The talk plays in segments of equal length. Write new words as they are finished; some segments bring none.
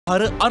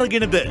ආහාර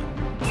අරගෙනද?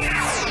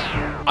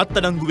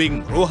 අත්අඩංගුවෙන්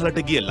රෝහලට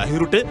ගිය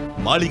ලහිරුට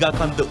මාලිගා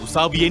කන්ද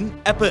උසාවියෙන්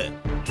ඇප.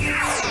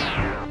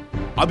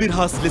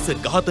 අබිරහස් ලෙස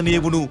ඝාතනය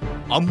වුණු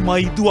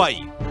අම්මයි දුවයි.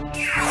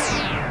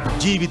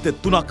 ජීවිත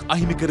 3ක්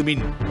අහිමි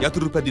කරමින්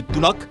යතුරුපැදි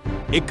 3ක්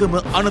එකම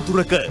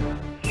අනතුරක.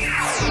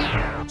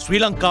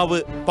 ශ්‍රී ලංකාව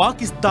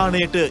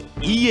පාකිස්තානයට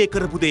ඊයේ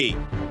කරපු දේ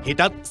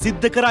හෙටත්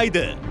සිද්ධ කරයිද?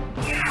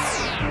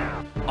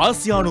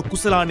 ආසියානු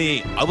කුසලානේ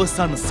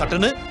අවසන්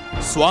සටන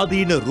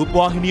ස්වාධීන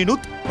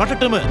රූපවාහිනියනුත්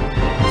රටටම.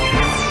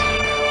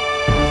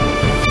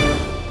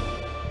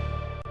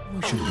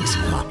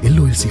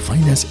 LOLC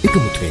ෆයිනෑන්ස්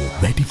එකමුතුවෙන්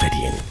වැඩි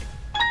වැඩියෙන්.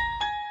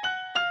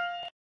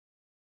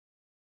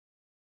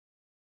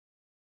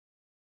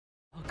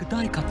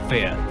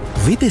 දායකත්වය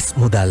විදෙස්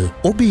මුදල්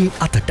ඔබේ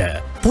අතට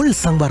පොල්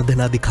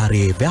සංවර්ධන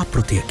අධිකාරයේ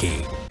ව්‍යාපෘතියකි.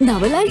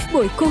 නව ලයිෆ්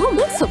බොයි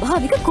කොහොම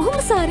ස්වභාවික කොහොම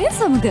සාරය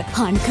සමග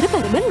හානිකර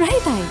පැරබන්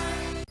රහිතයි.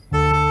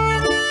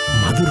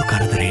 මදුරු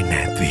කරදරේ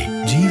නැත්වේ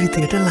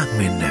ජීවිතයට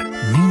ලක්වෙන්න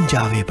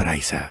නින්ජාවේ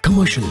ප්‍රයිස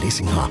කමර්ෂල්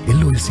ලීසිං හා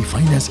LOLC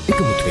ෆයිනෑන්ස්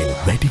එකමුතුවෙන්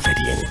වැඩි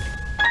වැඩියෙන්.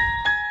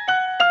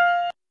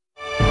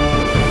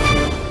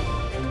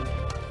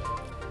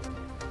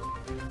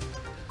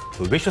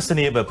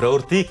 විශ්වසනීය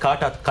ප්‍රවෘත්ති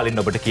කාටත්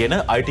කලින් ඔබට කියන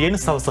ITN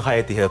සවස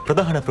 6:30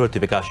 ප්‍රධාන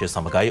ප්‍රවෘත්ති විකාශය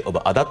සමගයි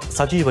ඔබ අදත්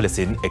සජීව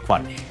ලෙසින්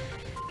එක්වන්නේ.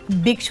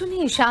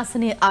 භික්ෂුණී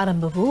ශාසනය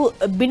ආරම්භ වූ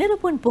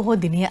බිනරපුන් පොහෝ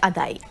දිනය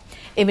අදයි.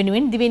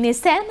 එවෙනුවෙන් දිවයිනේ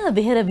සෑම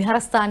විහෙර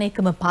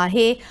විහාරස්ථානයකම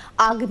පාහේ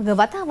ආගමික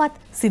වතාවත්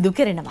සිදු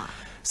කෙරෙනවා.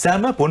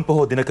 සෑම පුන්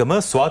පොහෝ දිනකම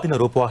ස්වාධීන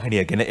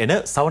රූපවාහිනිය ගෙන එන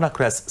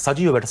සවනක් රැස්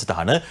සජීව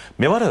වැඩසටහන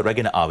මෙවර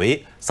රැගෙන ආවේ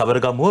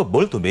සවරගමුව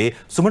බොල්තුඹේ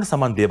සුමන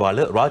සමන්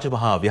දේවාල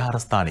රාජමහා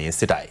විහාරස්ථානයේ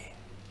සිටයි.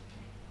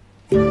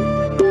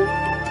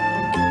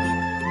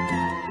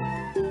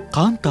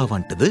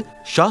 කාන්තාවන්ටද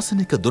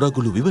ශාසනික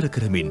දොරගුළු විවර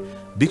කරමින්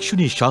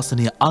භික්ෂුණී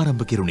ශාසනය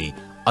ආරම්භ කෙරුණේ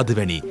අද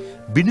වැනි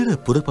බිනර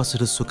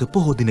පුරපසර සුක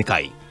පොහෝ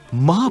දිනකයි.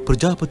 මහා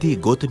ප්‍රජාපති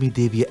ගෞතමී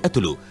දේවිය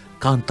ඇතුළු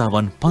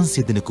කාන්තාවන්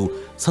 500 දෙනෙකු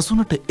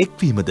සසුනට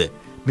එක්වීමද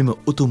මෙම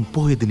උතුම්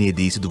පොහොය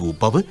දිනේදී සිදු වූ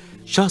බව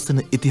ශාසන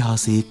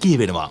ඉතිහාසයේ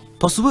කියවෙනවා.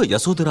 පසුව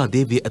යසෝදරා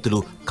දේවිය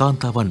ඇතුළු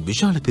කාන්තාවන්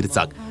විශාල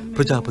පිරිසක්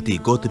ප්‍රජාපති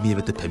ගෞතමිය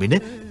වෙත පැමිණ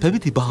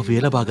පැවිදි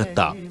භාවය ලබා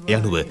ගත්තා. ඒ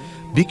අනුව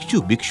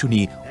භික්ෂු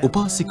භික්ෂුණී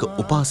උපාසික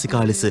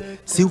උපාසිකා ලෙස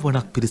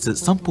සිව්වණක් පිරිස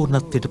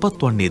සම්පූර්ණත්වයට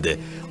පත්වන්නේද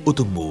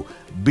උතුම් වූ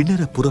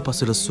බිනර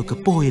පුරපසළොස්වක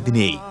පොහොය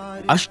දිනේයි.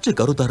 අෂ්ට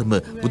ගරු ධර්ම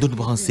බුදුන්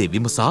වහන්සේ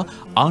විමසා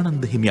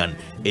ආනන්ද හිමියන්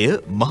එය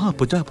මහා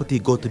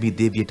ප්‍රජාපති ගෞතමී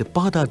දේවියට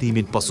පහදා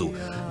දීමෙන් පසු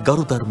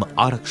ගරු ධර්ම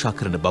ආරක්ෂා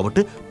කරන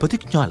බවට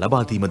ප්‍රතිඥා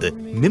ලබා දීමද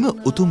මෙම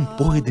උතුම්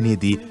පොහොය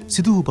දිනේදී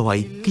සිදු වූ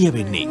බවයි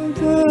කියවෙන්නේ.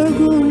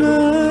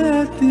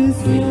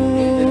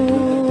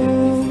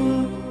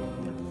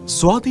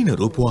 ස්වාධීන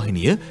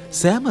රූපවාහිනිය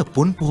සෑම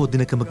පුන් පොහෝ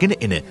දිනකම ගෙන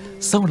එන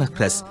සවනක්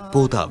රැස්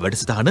පෝදා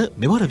වැඩසටහන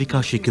මෙවර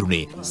විකාශය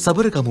කෙරුණේ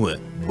සබරගමුව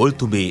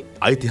බොල්තුඹේ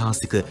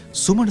ඓතිහාසික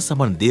සුමන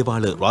සමන්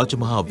දේවාල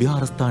රාජමහා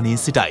විහාරස්ථානයේ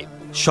සිටයි.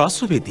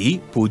 ශාස්ත්‍රවේදී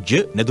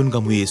පූජ්‍ය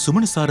නැදුන්ගමුවේ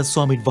සුමනසාර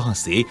ස්වාමීන්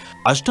වහන්සේ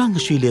අෂ්ටාංග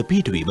ශීලය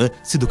පිහිටුවීම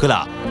සිදු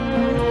කළා.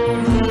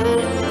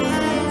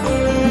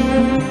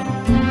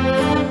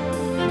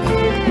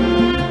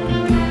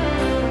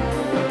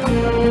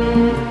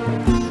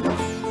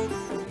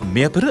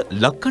 මෙය පෙර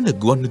ලක්කඩ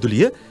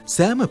ගුවන්විදුලිය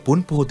සෑම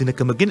පුන් පොහෝ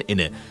දිනකම ගෙන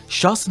එන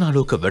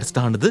ශාසනාලෝක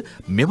වැඩසටහනද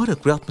මෙවර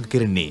ක්‍රියාත්මක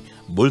කෙරෙන්නේ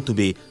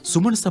බොල්තුඹේ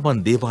සුමන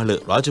සමන් දේවාල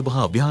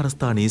රාජමහා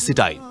විහාරස්ථානයේ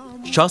සිටයි.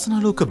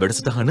 ශාසනාලෝක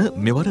වැඩසටහන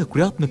මෙවර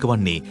ක්‍රියාත්මක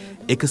වන්නේ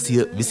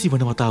 120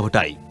 වන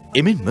වතාවටයි.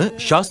 එමෙන්ම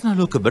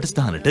ශාසනාලෝක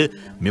වැඩසටහනට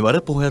මෙවර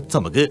පොහොයත්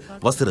සමග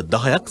වසර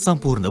 10ක්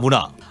සම්පූර්ණ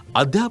වුණා.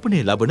 අධ්‍යාපනය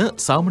ලබන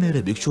සාමණේර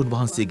භික්ෂූන්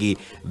වහන්සේගේ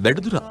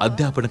වැඩිදුර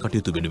අධ්‍යාපන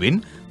කටයුතු වෙනුවෙන්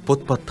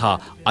පොත්පත් හා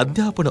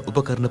අධ්‍යාපන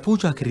උපකරණ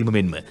පූජා කිරීම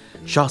මෙන්ම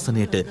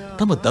ශාසනයට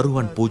තම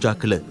දරුවන් පූජා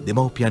කළ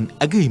දෙමව්පියන්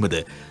ඇගයීමද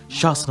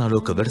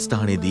ශාසනාලෝක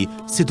වැඩසටහනේදී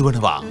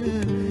සිදුවනවා.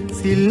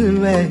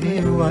 සිල්වැහි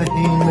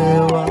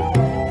වහිනවා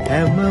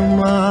හැම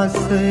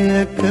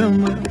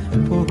මාසයකම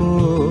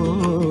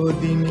පොහෝ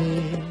දිනේ.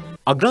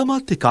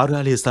 අග්‍රාමාත්‍ය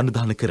කාර්යාලය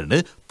සන්නිධාන කරන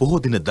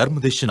පොහෝ දින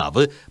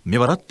ධර්මදේශනාව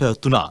මෙවරත්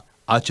පැවැත්වුණා.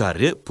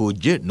 ආචාර්ය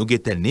පූජ්‍ය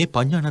නුගේතැන්නේ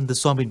පඤ්ඤානන්ද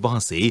ස්වාමීන්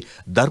වහන්සේ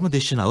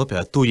ධර්මදේශනාව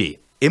පැවැත්වුවේ.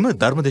 එම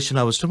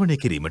ධර්මදේශනාව ශ්‍රවණය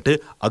කිරීමට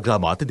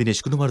අග්‍රාමාත්‍ය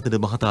දිනේෂ් ගුණවර්ධන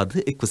මහතාද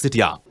එක්ව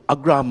සිටියා.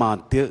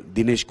 අග්‍රාමාත්‍ය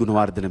දිනේෂ්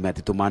ගුණවර්ධන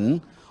මැතිතුමන්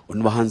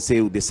උන්වහන්සේ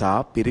උදෙසා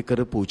පිරිකර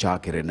පූජා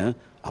කෙරෙන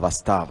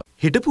අවස්ථාව.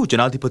 හිටපු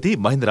ජනාධිපති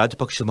මහින්ද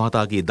රාජපක්ෂ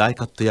මහතාගේ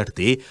දායකත්වය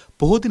යටතේ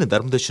පොහෝ දින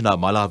ධර්මදේශනා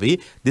මාලාවේ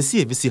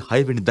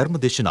 226 වෙනි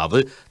ධර්මදේශනාව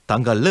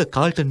තංගල්ල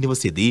කාල්ටන්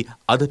නිවසේදී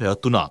අද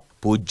පැවැත්වුණා.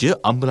 පූජ්‍ය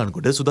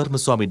අම්බලන්ගොඩ සුධර්ම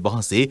ස්වාමීන්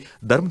වහන්සේ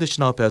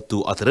ධර්මදේශනාව පැවැත්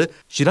වූ අතර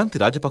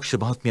ශිරන්ති රාජපක්ෂ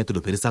මහත්මිය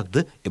ඇතුළු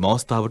පිරිසක්ද එම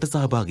අවස්ථාවට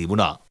සහභාගී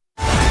වුණා.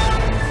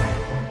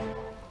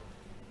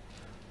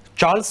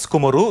 චාල්ස්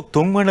කුමරු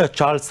තුන්වන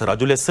චාල්ස්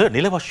රජු ලෙස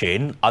නිල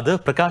වශයෙන් අද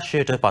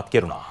ප්‍රකාශයට පත්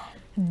කෙරුණා.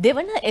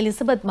 දෙවන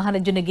එලිසබෙත්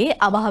මහරජුණගේ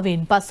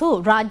අභාවයෙන් පසු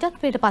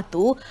රාජ්‍යත්වයට පත්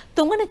වූ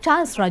තුන්වන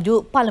චාල්ස් රජු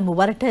පළමු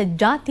වරට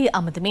ජාතිය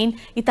අමතමින්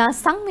ඉතා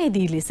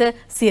සංවේදී ලෙස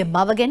සිය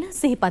බව ගැන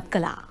සිහිපත්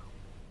කළා.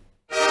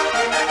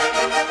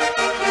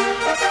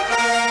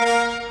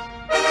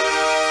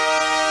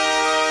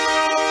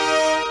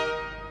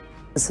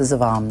 Officers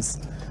of arms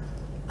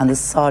and the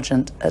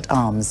Sergeant at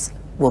Arms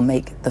will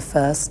make the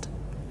first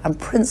and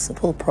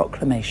principal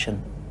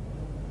proclamation.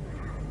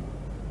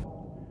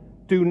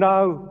 Do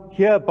now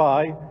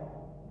hereby,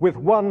 with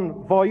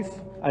one voice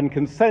and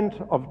consent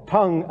of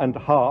tongue and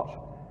heart,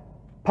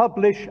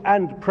 publish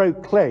and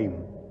proclaim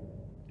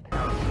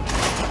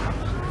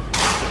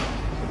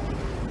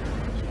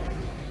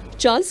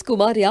Charles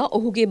කුමාරයා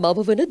ඔහුගේ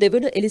මව වන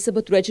දෙවන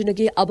Elizabeth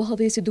රැජනගේ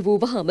අභාවය සිදු වූ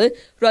වහම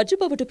රජ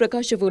බවට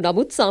ප්‍රකාශ වූ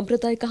නමුත්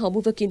සාම්ප්‍රදායික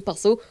හමුවකින්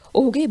පසු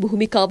ඔහුගේ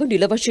භූමිකාව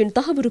නිල වශයෙන්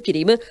තහවුරු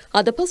කිරීම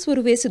අද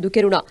පස්වරුවේ සිදු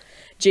කෙරුණා.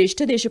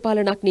 ජ්‍යෙෂ්ඨ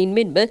දේශපාලනඥයින්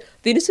මෙන්ම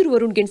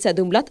විනිසුරුවරුන්ගෙන්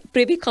සැදුම්ලත්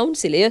ප්‍රිවි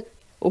කවුන්සිලය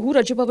ඔහු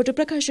රජ බවට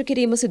ප්‍රකාශ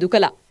කිරීම සිදු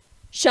කළා.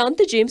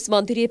 ශාන්ත ජේම්ස්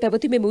මන්දිරයේ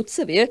පැවති මෙම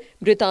උත්සවය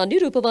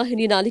බ්‍රිතාන්‍ය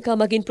රූපවාහිනී නාලිකා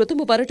මගින්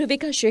ප්‍රථම වරට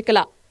විකාශය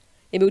කළා.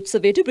 එම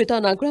උත්සවයට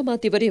බ්‍රිතාන්‍ය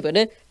අග්‍රාමාත්‍යවරය වන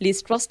ලිස්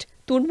ට්‍රස්ට්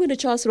තුන්වන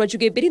චාල්ස්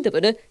රජුගේ බිරිඳ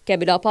වන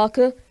කැමිලා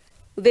පාකර්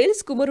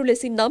වේල්ස් කුමරු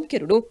ලෙසින් නම්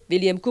කෙරුණු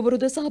විලියම්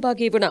කුමරුද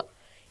සහභාගී වුණා.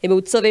 එම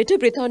උත්සවයට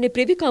බ්‍රිතාන්‍ය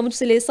ප්‍රිවි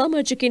කවුන්සිලේ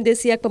සමාජිකින්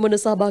 200ක්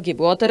පමණ සහභාගී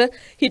වූ අතර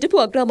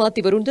හිටපු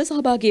අග්‍රාමාත්‍යවරුන්ද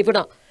සහභාගී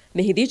වුණා.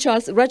 මෙහිදී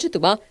චාල්ස්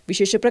රජතුමා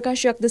විශේෂ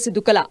ප්‍රකාශයක්ද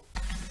සිදු කළා.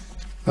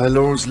 My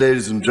lords,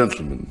 ladies and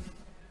gentlemen,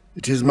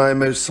 it is my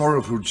most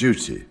sorrowful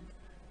duty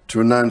to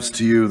announce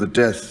to you the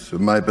death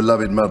of my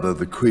beloved mother,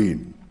 the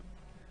Queen.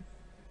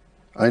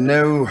 I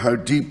know how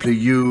deeply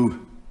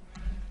you,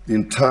 the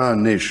entire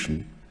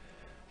nation,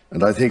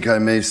 and I think I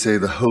may say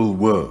the whole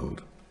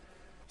world,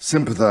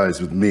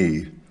 sympathise with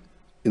me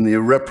in the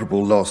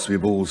irreparable loss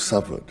we've all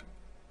suffered.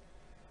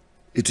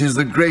 It is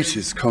the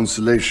greatest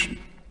consolation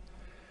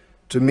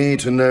to me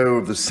to know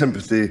of the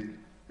sympathy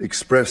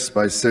expressed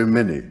by so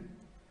many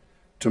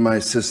to my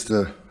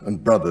sister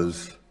and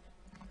brothers,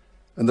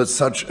 and that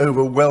such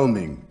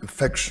overwhelming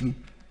affection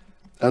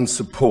and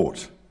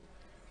support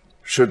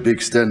should be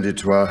extended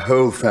to our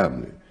whole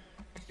family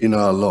in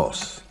our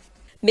loss.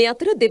 මේ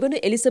අතර දෙවන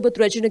Elizabeth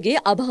රැජනගේ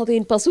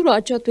අභාවයෙන් පසු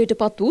රාජ්‍යත්වයට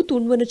පත් වූ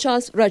තුන්වන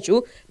Charles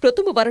රජු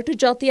ප්‍රථම වරට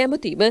ජාතිය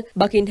ඇමතීම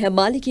බකින්හැම්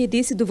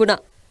මාලිගයේදී සිදු වුණා.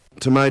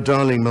 To my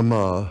darling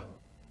Mama,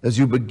 as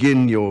you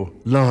begin your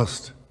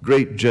last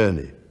great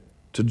journey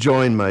to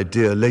join my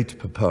dear late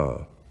Papa,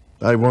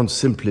 I want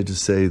simply to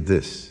say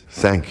this: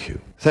 thank you.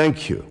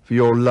 Thank you for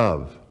your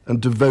love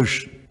and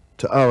devotion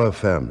to our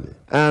family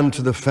and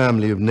to the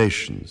family of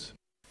nations.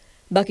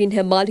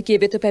 බකින්හැම් මාලිගයේ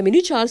වෙත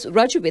පැමිණි Charles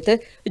රජු වෙත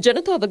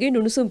ජනතාවගේ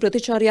නුණුසුම්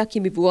ප්‍රතිචාරයක්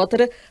හිමි වූ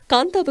අතර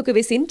කාන්තාවක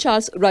විසින්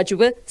Charles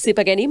රජුව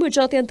සිප ගැනීම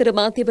ජාත්‍යන්තර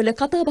මාධ්‍යවල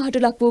කතාබහට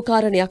ලක් වූ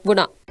කාරණයක්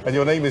වුණා. And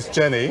your name is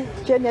Jenny.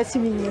 Jenny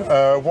Asimini.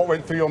 What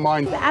went through your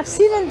mind? I've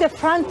seen him in the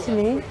front to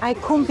me. I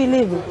couldn't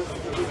believe it.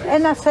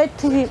 And I said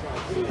to him,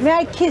 may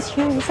I kiss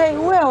you? He said,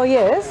 well,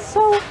 yes.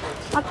 So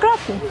I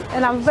grabbed him.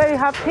 And I'm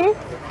very happy.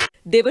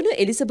 දෙවන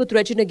Elizabeth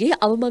රැජනගේ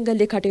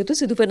අවමංගල්‍ය කටයුතු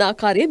සිදුවන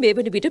ආකාරය මේ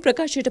වන විට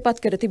ප්‍රකාශයට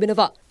පත් කර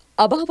තිබෙනවා.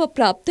 අභාව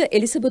ප්‍රාප්ත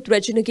එලිසබෙත්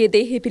රැජනගේ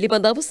දේහය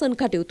පිළිබඳ අවසන්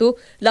කටයුතු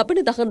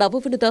ලබන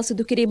 19 වනදා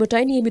සිදු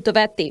කිරීමටයි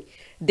නියමිතව ඇත්තේ.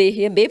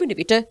 දේහය මේ වන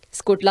විට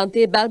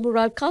ස්කොට්ලන්තයේ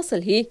බැල්මොරාල්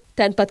කාසල්හි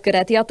තැන්පත්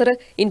කර ඇති අතර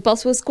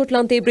ඉන්පසුව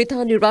ස්කොට්ලන්තයේ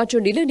බ්‍රිතාන්‍ය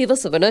රාජ්‍ය නිල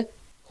නිවස වන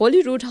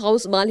හොලිරූඩ්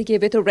හවුස් මාලිගය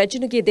වෙත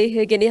රැජනගේ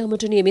දේහය ගෙන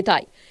යාමට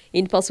නියමිතයි.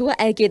 ඉන්පසුව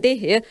ඇයගේ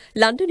දේහය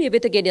ලන්ඩනය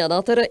වෙත ගෙන යන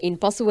අතර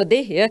ඉන්පසුව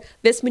දේහය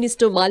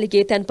වෙස්මිනිස්ටර්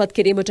මාලිගයේ තැන්පත්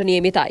කිරීමට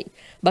නියමිතයි.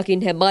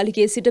 බකින්හැම්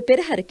මාලිගයේ සිට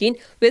පෙරහැරකින්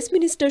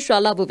වෙස්මිනිස්ටර්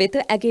ශාලාව වෙත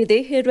ඇගේ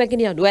දේහය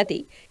රැගෙන යනු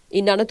ඇති.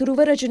 ඉන්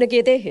අනතුරුව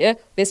රැජනගේ දේහය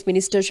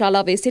වෙස්මිනිස්ටර්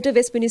ශාලාවේ සිට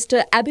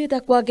වෙස්මිනිස්ටර් ඇබේ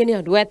දක්වා ගෙන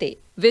යනු ඇති.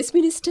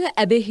 වෙස්මිනිස්ටර්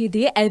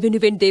ඇබේහිදී ඇය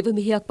වෙනුවෙන් දේව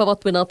මිහියක්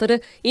පවත්වන අතර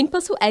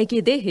ඉන්පසු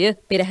ඇයගේ දේහය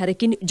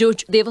පෙරහැරකින්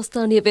ජෝර්ජ්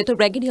දේවස්ථානය වෙත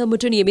රැගෙන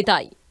යාමට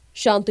නියමිතයි.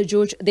 ශාන්ත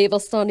ජෝර්ජ්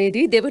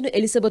දේවස්ථානයේදී දෙවන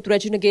එලිසබෙත්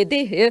රැජනගේ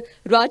දේහය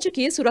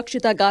රාජකීය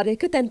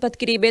සුරක්ෂිතාගාරයක තැන්පත්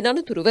කිරීමෙන්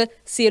අනතුරුව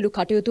සියලු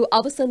කටයුතු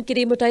අවසන්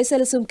කිරීමටයි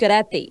සැලසුම් කර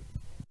ඇත්තේ.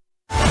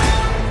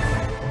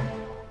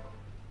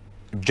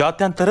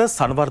 ජාත්‍යන්තර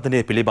සංවර්ධනය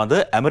පිළිබඳ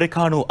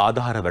ඇමරිකානු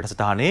ආධාර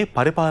වැඩසටහනේ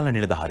පරිපාලන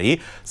නිලධාරී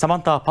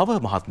සමන්තා පව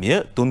මහත්මිය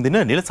 3 දින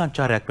නිල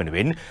සංචාරයක්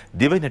වෙනුවෙන්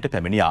දිවයිනට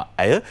පැමිණියා.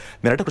 ඇය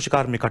මෙරට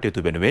කෘෂිකාර්මික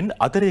කටයුතු වෙනුවෙන්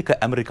අතිරේක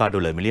ඇමරිකා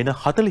ඩොලර් මිලියන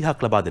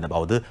 40ක් ලබා දෙන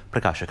බවද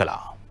ප්‍රකාශ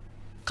කළා.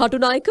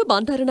 කටුනායක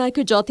බණ්ඩාරනායක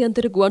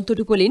ජාත්‍යන්තර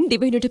ගුවන්තොටුපොළින්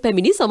දිවයිනට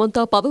පැමිණි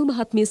සමන්තා පව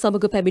මහත්මිය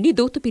සමග පැමිණි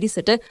දූත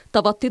පිරිසට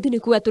තවත්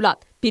දෙදෙනෙකු ඇතුළත්.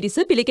 පිරිස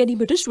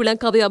පිළිගැනීමට ශ්‍රී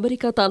ලංකාවේ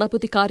ඇමරිකා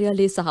තානාපති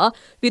කාර්යාලය සහ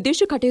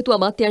විදේශ කටයුතු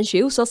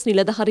අමාත්‍යාංශයේ උසස්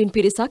නිලධාරීන්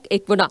පිරිසක්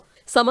එක් වුණා.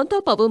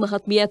 සමන්තා පව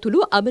මහත්මිය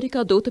ඇතුළු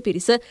ඇමරිකා දූත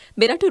පිරිස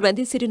මෙරට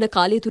රැඳී සිටින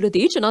කාලය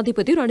තුලදී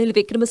ජනාධිපති රනිල්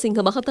වික්‍රමසිංහ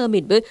මහතා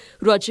මෙන්ම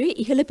රජයේ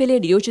ඉහළ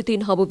පෙළේ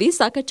නියෝජිතයින් හමු වී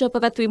සාකච්ඡා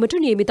පැවැත්වීමට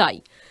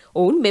නියමිතයි.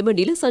 ඔවුන් මෙම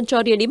නිල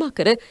සංචාරය නිමා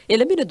කර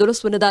එළඹෙන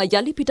 12 වනදා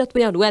යලි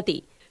පිටත්ව යනු ඇති.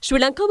 ශ්‍රී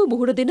ලංකාව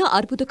මුහුණ දෙන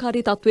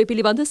අර්බුදකාරී තත්ත්වය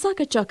පිළිබඳ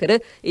සාකච්ඡා කර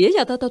එය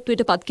යථා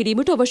තත්ත්වයට පත්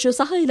කිරීමට අවශ්‍ය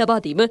සහාය ලබා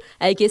දීම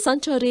ඇයගේ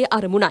සංචාරයේ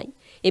අරමුණයි.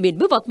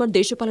 එමෙන්ම වත්මන්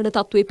දේශපාලන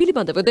තත්ත්වය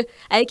පිළිබඳවද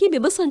ඇයගේ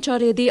මෙම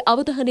සංචාරයේදී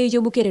අවධානය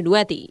යොමු කෙරෙනු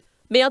ඇති.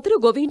 මේ අතර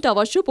ගොවීන්ට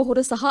අවශ්‍ය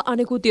පොහොර සහ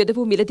අනෙකුත්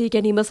යොදවූ මිලදී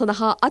ගැනීම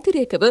සඳහා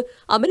අතිරේකව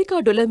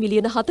ඇමරිකා ඩොලර්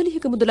මිලියන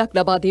 40ක මුදලක්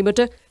ලබා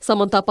දීමට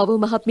සමන්තා පව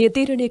මහත්මිය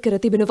තීරණය කර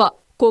තිබෙනවා.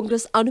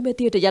 කොංග්‍රස්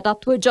අනුමැතියට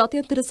යටත්ව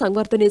ජාත්‍යන්තර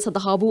සංවර්ධනය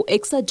සඳහා වූ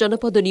එක්සත්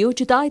ජනපද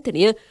නියෝජිත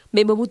ආයතනය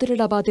මෙම මුදල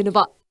ලබා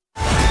දෙනවා.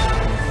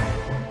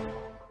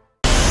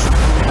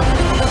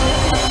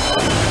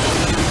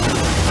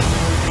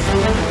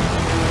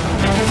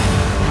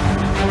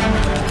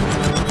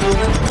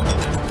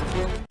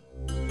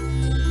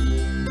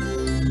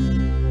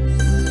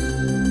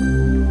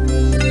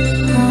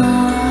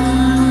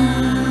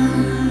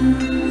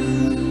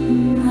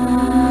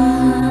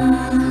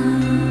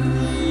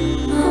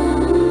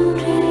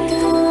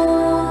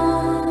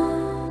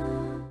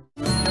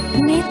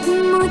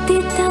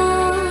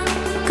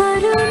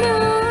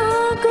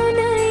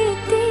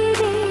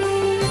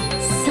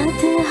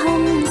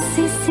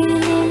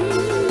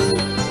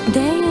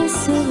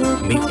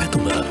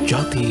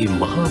 ඇති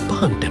මහා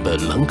පාන්ටැබ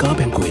ලංකා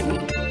බැංකුවෙන්.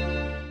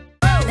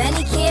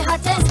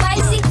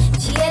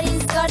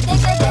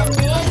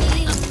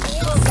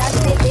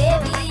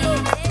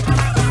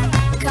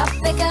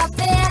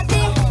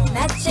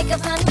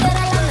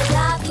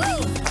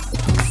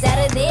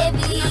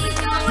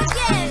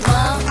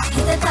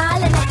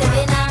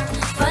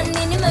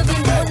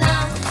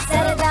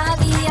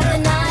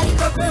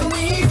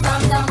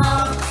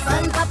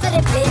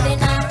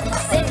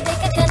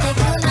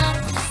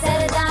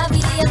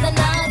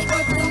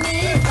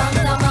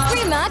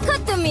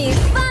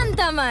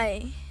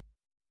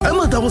 හැම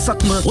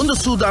දවසක්ම හොඳ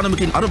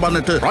සූදානමකින්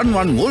අරබන්නට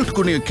රන්වන් වෝල්ට්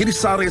කුණේ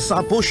කිරිසාරය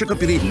සහ පෝෂක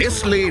පිරි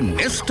නෙස්ලේ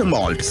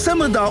නෙස්ටමෝල්ට්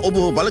සැමදා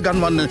ඔබ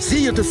බලගන්වන්න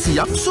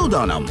 100%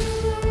 සූදානම්.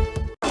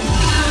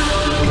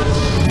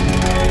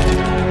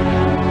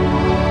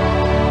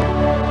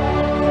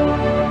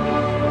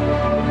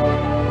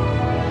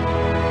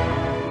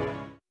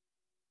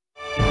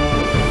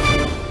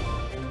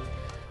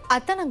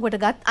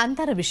 අත්අඩංගුවටගත්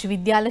අන්තර්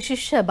විශ්වවිද්‍යාල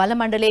ශිෂ්‍ය බල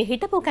මණ්ඩලයේ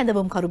හිටපු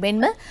කැඳවුම්කරු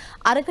මෙන්ම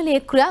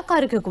අරගලයේ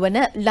ක්‍රියාකාරකයෙකු වන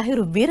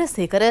ලහිරු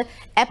වීරසේකර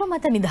අප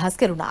මත නිදහස්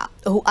කෙරුණා.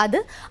 ඔහු අද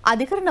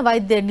අධිකරණ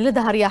වෛද්‍ය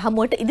නිලධාරියා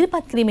හමුවට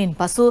ඉදිරිපත් කිරීමෙන්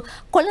පසු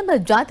කොළඹ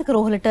ජාතික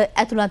රෝහලට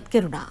ඇතුළත්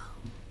කෙරුණා.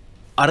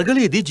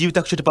 අරගලයේදී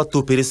ජීවිතක්ෂයට පත්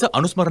වූ පිරිස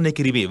අනුස්මරණය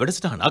කිරීමේ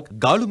වැඩසටහනක්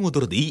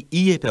ගාලුමුවදොරදී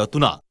ඊයේ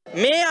පැවතුණා.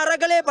 මේ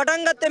අරගලේ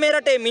පටන් ගත්තේ මේ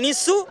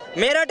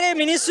රටේ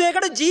මිනිස්සු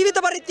එකට ජීවිත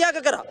පරිත්‍යාග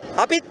කරා.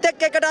 අපිත්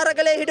එක්ක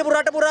අරගලේ හිටපු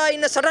රට පුරා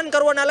ඉන්න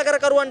සටන්කරුවන්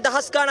අලකරකරුවන්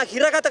දහස් ගාණක්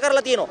හිරගත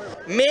කරලා තියෙනවා.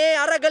 මේ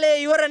අරගලේ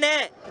ඉවර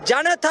නෑ.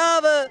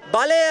 ජනතාව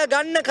බලය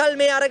ගන්න කල්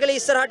මේ අරගලේ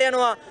ඉස්සරහට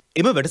යනවා.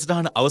 එම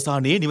වැඩසටහන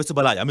අවසානයේ නිවස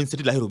බලා යමින්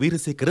සිටි ලහිරු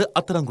වීරසේකර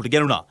අත්අඩංගුවට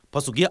ගැනුණා.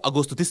 පසුගිය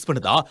අගෝස්තු 30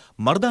 වනදා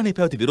මර්දානයේ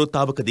පැවති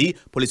විරෝධතාවකදී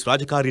පොලිස්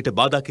රාජකාරියට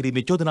බාධා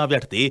කිරීමේ චෝදනාව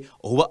යටතේ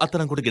ඔහුව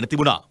අත්අඩංගුවට ගෙන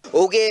තිබුණා.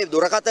 ඔහුගේ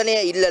දුරකථනය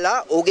ඉල්ලලා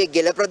ඔහුගේ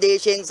ගෙල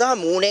ප්‍රදේශයෙන් සහ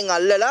මූණෙන්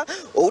අල්ලලා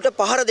ඔහුට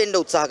පහර දෙන්න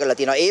උත්සාහ කරලා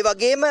තියෙනවා. ඒ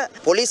වගේම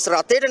පොලිස්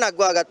රථයට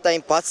නගවා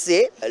ගත්තයින්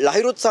පස්සේ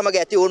ලහිරුත්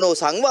සමග ඇති වුණු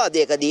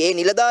සංවාදයකදී ඒ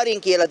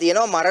නිලධාරීන් කියලා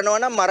තියෙනවා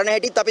මරනවා නම් මරණ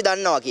හැටිත් අපි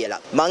දන්නවා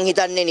කියලා. මං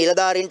හිතන්නේ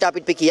නිලධාරීන්ට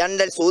අපිත් කියන්න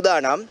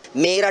සූදානම්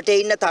මේ රටේ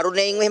ඉන්න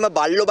තරුණයින් මෙහෙම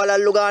බල්ලෝ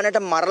බලල්ලු ගානට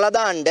මරලා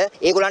දාන්න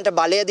ඒගොල්ලන්ට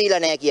බලය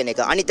දීලා නැහැ කියන එක.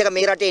 අනිත් එක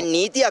මේ රටේ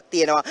නීතියක්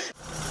තියෙනවා.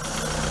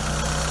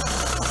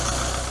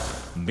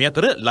 මේ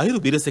අතර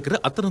ලහිරු වීරසේකර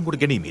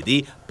අත්අඩංගුවට ගැනීමේදී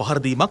පහර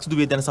දීමක් සිදු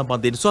වී යන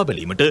සම්බන්ධයෙන් සොයා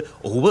බැලීමට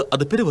ඔහුව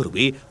අද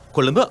පෙරවරුවේ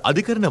කොළඹ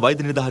අධිකරණ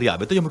වෛද්‍ය නිලධාරියා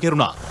වෙත යොමු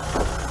කෙරුණා.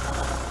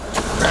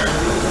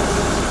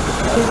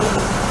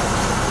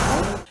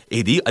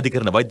 එහිදී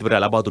අධිකරණ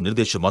වෛද්‍යවරයා ලබා දුන්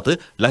නිර්දේශ මත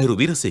ලහිරු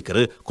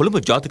වීරසේකර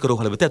කොළඹ ජාතික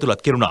රෝහල වෙත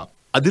ඇතුළත් කෙරුණා.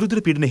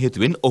 අධිරුධිර පීඩන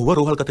හේතුවෙන් ඔහුව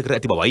රෝහල්ගත කර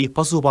ඇති බවයි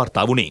පසුව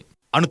වාර්තා වුණේ.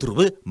 අනතුරුව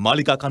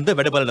මාලිකා කන්ද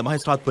වැඩ බලන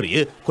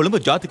මහේස්ත්‍රාත්වරිය කොළඹ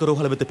ජාතික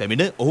රෝහල වෙත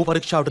පැමිණ ඔහු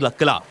පරීක්ෂාවට ලක්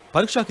කළා.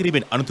 පරීක්ෂා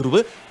කිරීමෙන් අනතුරුව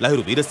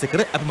ලහිරු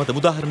වීරසේකර අපමත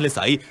මුදාහරණ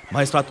ලෙසයි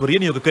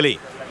මහේස්ත්‍රාත්වරිය නියෝග කළේ.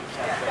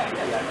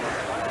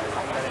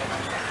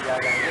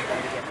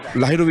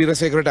 ලහිරු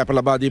වීරසේකරට අප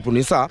ලබා දීපු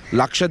නිසා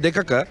ලක්ෂ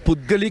 2ක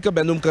පුද්ගලික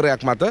බැඳුම්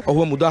කරයක් මත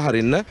ඔහුව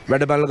මුදාහරින්න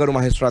වැඩ බලනගරු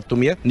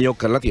මහේස්ත්‍රාත්තුමිය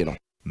නියෝග කරලා තියෙනවා.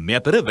 මේ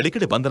අතර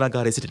වැලිකඩ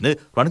බන්ධනාගාරයේ සිටින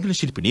රණගල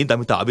ශිල්පිනී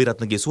දමිතා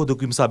අබේරත්නගේ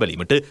සුවදුක් විමසා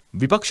බැලීමට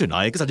විපක්ෂ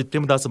නායක සජිත්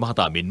ප්‍රේමදාස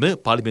මහතා මෙන්ම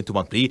පාර්ලිමේන්තු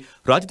මන්ත්‍රී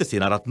රාජිත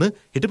සේනාරත්න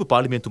හිටපු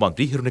පාර්ලිමේන්තු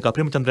මන්ත්‍රී හිරුණිකා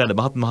ප්‍රේමචන්ද්‍රයන්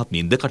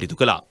මහත්මීන්ද කටයුතු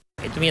කළා.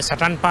 එතුමිය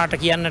සටන් පාට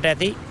කියන්නට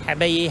ඇති.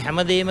 හැබැයි මේ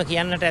හැමදේම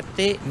කියන්නට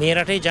ඇත්තේ මේ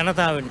රටේ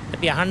ජනතාවෙන්.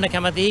 අපි අහන්න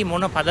කැමති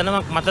මොන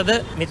පදනමක් මතද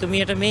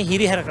මෙතුමියට මේ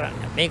හිරිහැර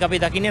කරන්න. මේක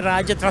අපි දකින්නේ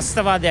රාජ්‍ය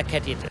ත්‍රස්තවාදයක්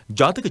හැටියට.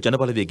 ජාතික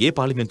ජනබලවේගයේ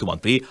පාර්ලිමේන්තු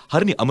මන්ත්‍රී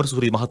හරිනි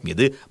අමරසූරිය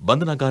මහත්මියද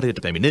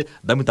බන්ධනාගාරයට පැමිණ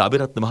දමිතා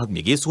අබේරත්න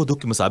මහත්මියගේ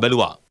සුවදුක් විමසා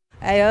බැලුවා.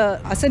 ඇය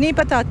අසනීප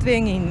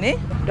තත්වයෙන් ඉන්නේ.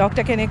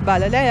 ડોක්ටර් කෙනෙක්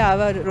බලලා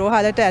එයාව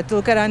රෝහලට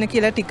ඇතුල් කරන්න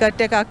කියලා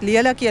ටිකට් එකක්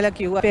ලියලා කියලා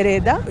කිව්වා.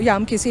 පෙරේදා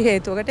යම් කිසි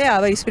හේතුවකට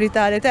එයාව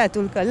ඉස්පිරිතාලයට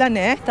ඇතුල් කළා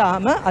නෑ.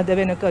 තාම අද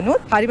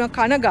වෙනකනුත් හරිම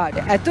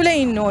කනගාටුයි. ඇතුලේ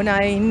ඉන්න ඕන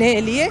අය ඉන්නේ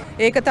එළියේ.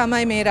 ඒක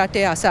තමයි මේ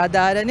රටේ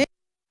අසාධාරණේ.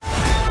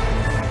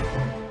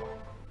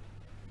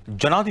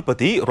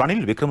 ජනාධිපති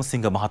රනිල්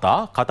වික්‍රමසිංහ මහතා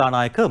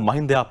කතානායක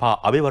මහින්ද යාපා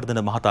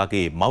අබේවර්ධන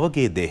මහතාගේ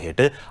මවගේ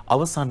දේහයට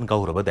අවසන්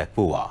ගෞරව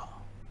දැක්වුවා.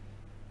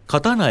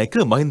 කතානායක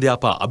මහින්ද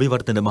යාපා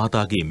අබේවර්ධන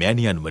මහතාගේ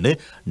මෑණියන් වන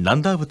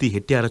නන්දාවති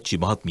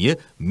හෙට්ටිආරච්චි මහත්මිය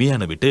මිය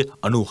යන විට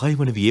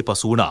 96 වන වියේ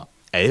පසු වුණා.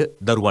 ඇය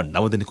දරුවන්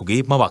 9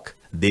 දෙනෙකුගේ මවක්.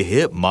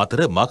 දේහය මාතර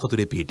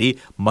මාකතුරේ පිහිටි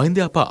මහින්ද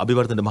යාපා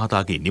අබේවර්ධන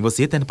මහතාගේ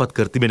නිවසේ තැන්පත්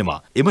කර තිබෙනවා.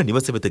 එම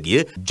නිවස වෙත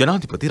ගිය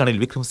ජනාධිපති රනිල්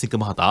වික්‍රමසිංහ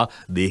මහතා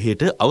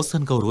දේහයට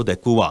අවසන් ගෞරව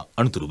දැක්වුවා.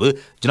 අනතුරුව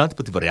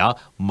ජනාධිපතිවරයා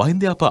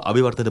මහින්ද යාපා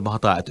අබේවර්ධන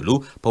මහතා ඇතුළු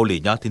පවුලේ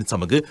ඥාතීන්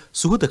සමග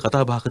සුහද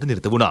කතාබහකට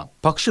නිරත වුණා.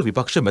 පක්ෂ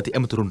විපක්ෂ මැති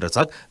ඇමතුරුන්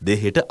රැසක්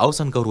දේහයට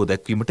අවසන් ගෞරව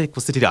දැක්වීමට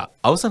එක්ව සිටියා.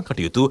 අවසන්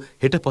කටයුතු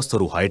හෙට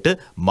පස්වරු 6ට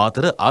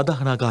මාතර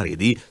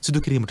ආදාහනාගාරයේදී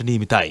සිදු කිරීමට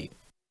නියමිතයි.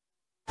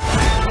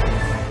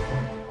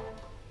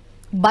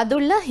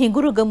 බදුල්ල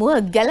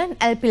හිඟුරුගමුව ගැලන්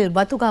ඇල්පිල්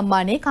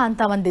වතුගම්මානයේ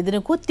කාන්තාවන්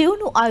දෙදෙනෙකු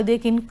තියුණු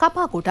ආයුධයකින්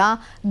කපා කොටා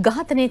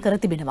ඝාතනය කර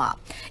තිබෙනවා.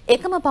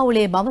 එකම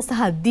පවුලේ මව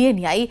සහ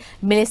දියණියයි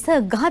මෙලෙස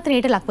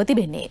ඝාතනයට ලක්ව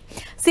තිබෙන්නේ.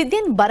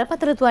 සිද්ධියෙන්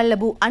බරපතල තුවාල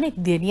ලැබූ අනෙක්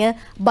දියණිය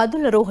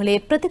බදුල්ල රෝහලේ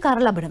ප්‍රතිකාර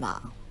ලබනවා.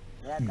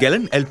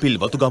 ගැලන් ඇල්පිල්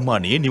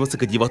වතුගම්මානයේ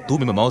නිවසක ජීවත් වූ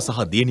මෙම මව සහ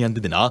දියණියන්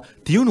දෙදෙනා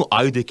තියුණු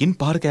ආයුධයකින්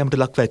පහර කෑමට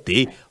ලක්ව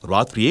ඇත්තේ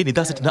රාත්‍රියේ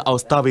නිදා සිටින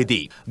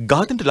අවස්ථාවේදී.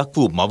 ඝාතනයට ලක්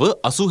වූ මව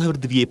 80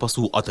 හැවිරිදි වියේ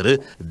පසු වූ අතර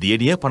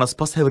දියණිය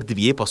 55 හැවිරිදි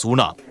වියේ පසු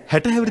වුණා.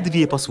 60 හැවිරිදි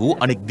වියේ පසු වූ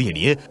අනෙක්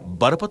දියණිය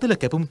බරපතල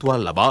කැපුම්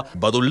තුවාල ලබා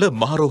බදුල්ල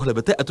මහරෝහල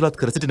වෙත ඇතුළත්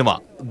කර සිටිනවා.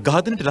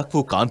 ඝාතනයට ලක්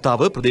වූ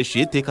කාන්තාව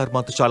ප්‍රදේශයේ තේ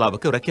කර්මාන්ත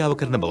ශාලාවක රැකියාව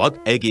කරන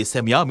බවත් ඇයගේ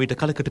සැමියා මීට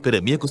කලකට පෙර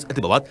මිය ගොස්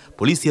ඇති බවත්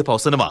පොලිසිය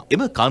පවසනවා.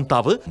 එම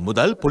කාන්තාව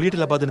මුදල් පොලියට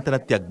ලබා දෙන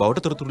තැනැත්තියක්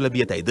බවට තොරතුරු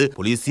ලැබී ඇතැයිද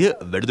පොලිසිය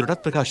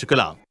වැඩිදුරටත් ප්‍රකාශ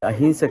කළා.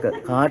 අහිංසක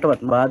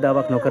කාටවත්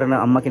බාධාවක් නොකරන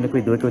අම්මා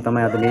කෙනෙකුයි දුවෙකුයි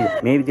තමයි අද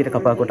මේ විදිහට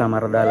කපා කොටා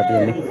මරලා දාලා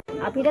තියෙන්නේ.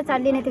 අපිට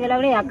සල්ලි නැති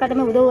වෙලාවල යක්කටම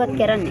උදව්වත්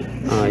කරන්නේ.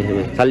 එහෙම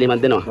සල්ලි මන්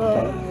දෙනවා.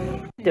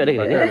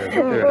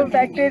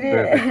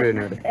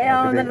 එයා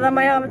හොඳට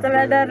තමයි අමත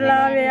වැඩරලා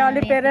ආවේ.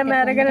 යාලි පෙරම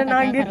අරගෙන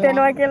නංගිත්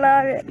එනවා කියලා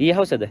ආවේ. ඊ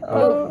හවසද?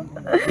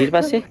 ඊට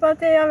පස්සේ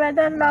එයා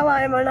වැඩරලා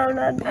ආවේ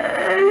මොනවද?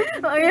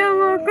 මගේ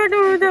අම්මා ඔක්කොට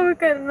උදව්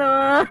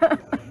කරනවා.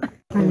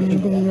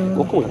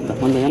 ඔක්කොම ගත්තා.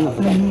 මම යන්න.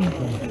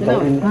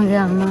 මගේ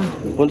අම්මා.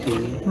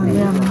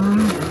 මගේ අම්මා.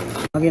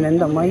 මගේ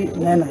නැන්ද අම්මයි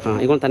නෑන.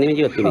 ඒගොල්ලෝ තනියම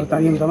ජීවත් වෙන්නේ.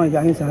 තනියම තමයි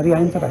අහිංසක හරි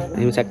අහිංසකයි.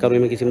 එහෙම සැකකරු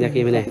එමෙ කිසිම දෙයක්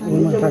එහෙම නෑ.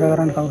 එහෙම සැක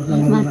කරන්න කවුරුත්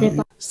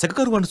නෑ.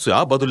 සැකකරුවන්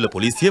සොයා බදුල්ල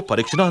පොලිසිය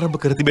පරීක්ෂණ ආරම්භ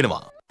කර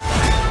තිබෙනවා.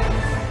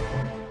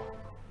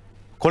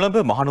 කොළඹ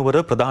මහනුවර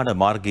ප්‍රධාන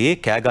මාර්ගයේ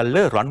කෑගල්ල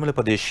රන්වල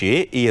ප්‍රදේශයේ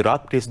ඊයේ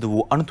රාත්‍රියේ සිදු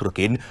වූ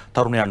අනතුරකින්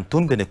තරුණයන්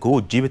 3 දෙනෙකු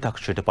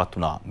ජීවිතක්ෂයට පත්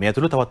වුණා. මේ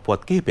ඇතුළු තවත්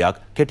පුවත්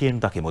කිහිපයක්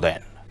කෙටියෙන් දකිමු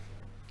දැන්.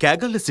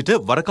 කෑගල්ල සිට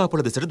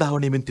වරකාපොළ දෙසට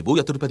ධාවනයමින් තිබූ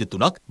යතුරු පැදි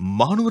 3ක්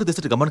මහනුවර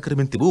දෙසට ගමන්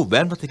කරමින් තිබූ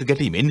වෑන් රථයක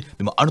ගැටීමෙන්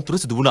මෙම අනතුර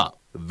සිදු වුණා.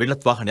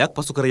 වෙනත් වාහනයක්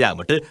පසු කර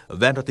යාමට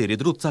වෑන් රථයේ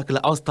රියදුරු උත්සාහ කළ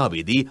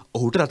අවස්ථාවේදී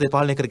ඔහුට රථය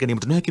පාලනය කර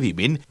ගැනීමට නොහැකි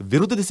වීමෙන්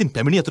විරුද්ධ දෙසින්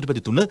පැමිණි යතුරු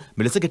පැදි 3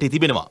 මෙලෙස ගැටී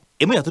තිබෙනවා.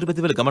 එම යතුරු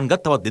පැදිවල ගමන්ගත්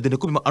තවත්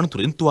දෙදෙනෙකු මෙම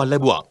අනතුරින් තුවාල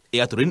ලැබුවා.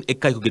 ඒ අතුරින්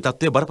එක් අයෙකුගේ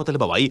තත්ත්වය බරපතල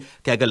බවයි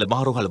කෑගල්ල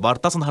මහරෝහල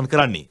වාර්තා සඳහන්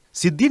කරන්නේ.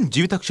 සිද්ධියෙන්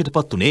ජීවිතක්ෂයට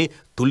පත් වුණේ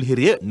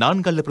තුල්හිරිය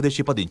නාන්ගල්ල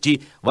ප්‍රදේශයේ පදිංචි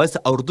වයස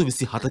අවුරුදු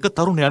 27ක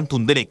තරුණයන්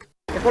 3 දෙනෙක්.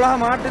 11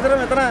 මාර්ච් විතර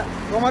මෙතන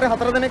කොහමරි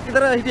 4 දෙනෙක්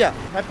විතර හිටියා.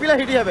 හැප්පිලා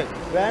හිටියා හැබැයි.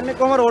 වෑන් එක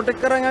කොහම රෝඩ් එක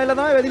කරන් ආවිලා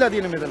තමයි වැදිලා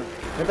තියෙන්නේ මෙතන.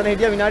 මෙතන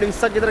හිටියා විනාඩි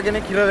 20ක් විතර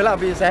කෙනෙක් හිර වෙලා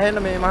අපි සෑහෙන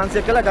මේ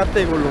මහන්සියක් කළා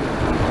ගත්තා ඒගොල්ලෝ.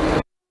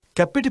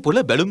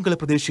 කැප්පෙටිපොළ බැලුම්ගල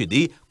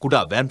ප්‍රදේශයේදී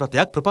කුඩා වෑන්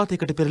රථයක්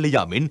ප්‍රපාතයකට පෙරළී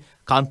යාමෙන්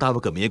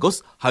කාන්තාවක මිය ගොස්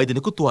 6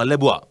 දෙනෙකු තුවාල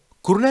ලැබුවා.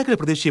 කුරුණෑගල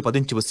ප්‍රදේශයේ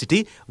පදිංචිව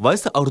සිටි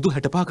වයස අවුරුදු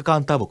 65ක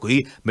කාන්තාවකුයි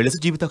මෙලෙස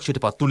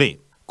ජීවිතක්ෂයට පත් වුණේ.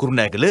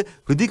 කුරුණෑගල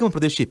රිදීගම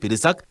ප්‍රදේශයේ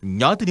පිරිසක්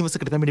ඥාති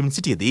නිවසකට පැමිණෙමින්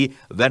සිටියේදී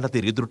වෑන්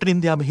රථයේ රියදුරට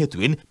නින්ද යාම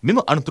හේතුවෙන් මෙම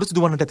අනතුර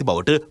සිදුවන්නට ඇති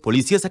බවට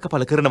පොලිසිය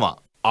සැකපල කරනවා.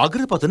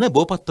 ආගරපතන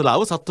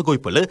බෝපත්තලාව සත්ව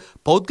ගොවිපළ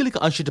පෞද්ගලික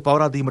අංශයට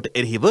පවරා දීමට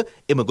එරෙහිව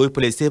එම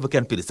ගොවිපළේ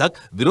සේවකයන් පිරිසක්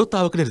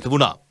විරෝධතාවක නිරත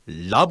වුණා.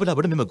 ලාභ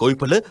ලබන මෙම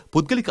ගොවිපළ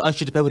පුද්ගලික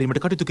අංශයට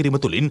පැවරීමට කටයුතු කිරීම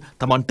තුළින්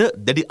තමන්ට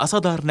දැඩි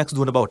අසාධාරණයක්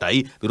සිදුවන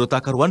බවටයි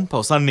විරෝධතාකරුවන්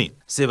පවසන්නේ.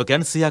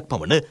 සේවකයන් 100ක්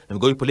පමණ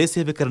මෙම ගොවිපළේ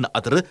සේවය කරන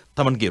අතර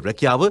තමන්ගේ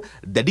රැකියාව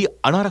දැඩි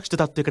අනාරක්ෂිත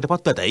තත්ත්වයකට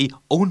පත්ව ඇතැයි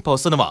ඔවුන්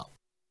පවසනවා.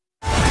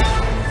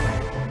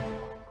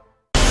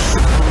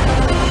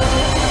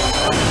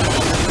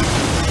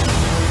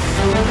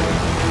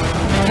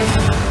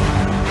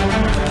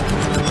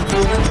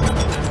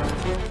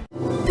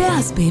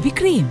 Pears baby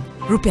cream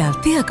රුපියල්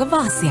 30ක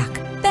වාසියක්.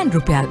 දැන්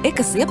රුපියල්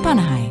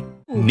 150යි.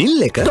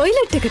 නිල් එක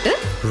ටොයිලට් එකට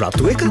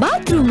රතු එක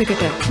බාත්රූම්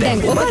එකට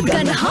දැන් ඔබත්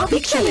ගන්න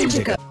හාපික් චැලෙන්ජ්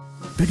එක.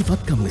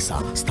 වැඩිපත්කම්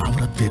නිසා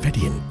ස්ථාවරත්වය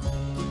වැඩියෙන්.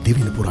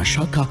 දෙවෙනි පුරා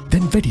ශාඛා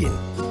දැන් වැඩියෙන්.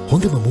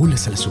 හොඳම මූල්‍ය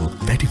සැලසුම්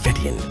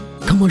වැඩියෙන්.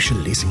 commercial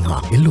leasing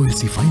හා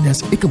LOLC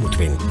finance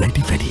එකමුතුවෙන්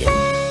වැඩියෙන්.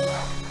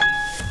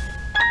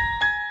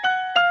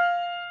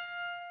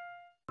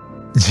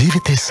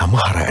 ජීවිතේ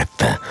සමහර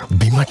ඇත්ත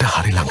බිමට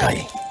හරි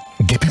ළඟයි.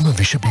 ගෙපිම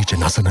විෂබීජ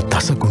නසන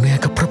දස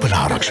ගුණයක ප්‍රබල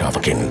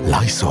ආරක්ෂාවකින්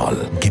ලයිසෝල්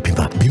ගෙපිම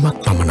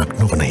බිමක් පමණක්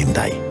නොවන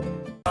හින්දයි.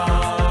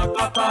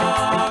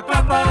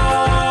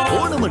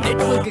 ඕනම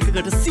නෙට්වර්ක්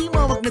එකකට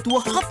සීමාවක්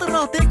නැතුව 4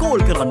 රාතේ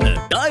කෝල් කරන්න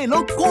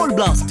ඩයලොග් කෝල්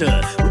බ්ලාස්ටර්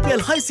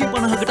රුපියල්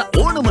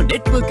 650කට ඕනම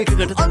නෙට්වර්ක්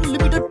එකකට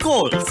අන්ලිමිටඩ්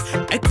කෝල්ස්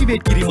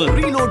ඇක්ටිවේට් කිරීම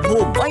රීලෝඩ්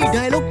හෝ මයි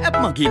ඩයලොග්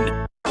ඇප් මගින්.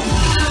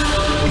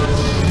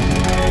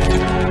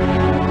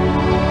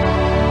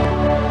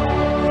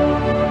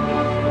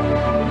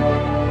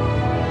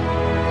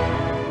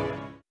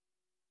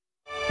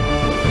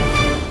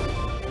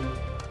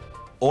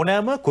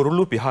 ඕනෑම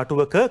කුරුල්ලු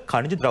පිහාටුවක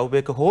khනිජ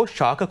ද්‍රව්‍යයක හෝ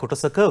ශාක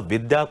කොටසක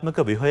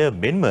විද්‍යාත්මක ව්‍යුහය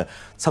මෙන්ම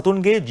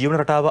සතුන්ගේ ජීවන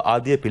රටාව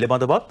ආදිය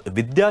පිළිබඳවත්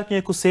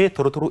විද්‍යාඥයෙකුසේ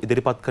තොරතුරු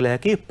ඉදිරිපත් කළ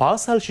හැකි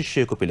පාසල්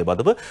ශිෂ්‍යයෙකු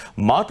පිළිබඳව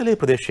මාතලේ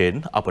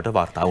ප්‍රදේශයෙන් අපට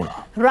වාර්තා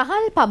වුණා.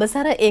 රහල්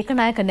පබසර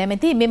ඒකනායක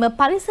නැමැති මෙම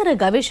පරිසර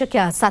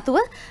ගවේෂකයා සතුව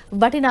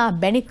වටිනා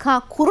බැනික්කා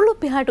කුරුළු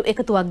පිහාටු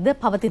එකතුවක්ද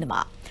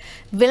පවතිනවා.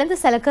 වෙළඳ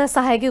සැලක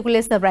සහයකයෙකු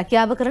ලෙස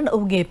රැකියාව කරන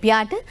ඔහුගේ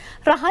පියාට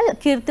රහල්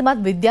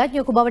කීර්තිමත්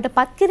විද්‍යාඥයෙකු බවට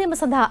පත් කිරීම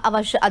සඳහා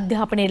අවශ්‍ය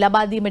අධ්‍යාපනය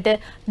ලබා දීමට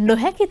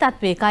නොහැකි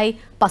තත්වයකයි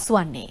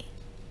පසුවන්නේ.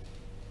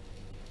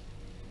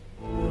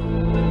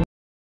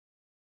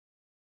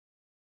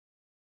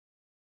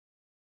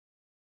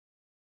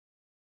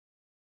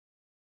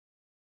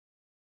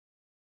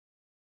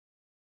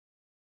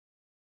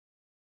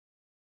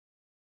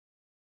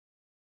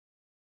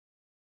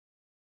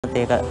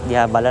 ඒක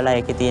දිහා බලලා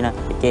ඒකේ තියෙන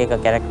එක එක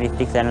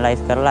කැරක්ටරිස්ටික්ස්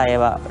ඇනලයිස් කරලා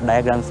ඒවා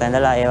ඩයග්‍රෑම්ස්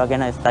ඇඳලා ඒවා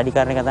ගැන ස්ටඩි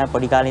කරන එක තමයි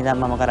පොඩි කාලේ ඉඳන්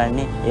මම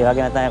කරන්නේ. ඒ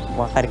වගේම තමයි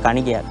මොකක්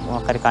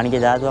හරි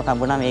කණිජ ධාතුවක්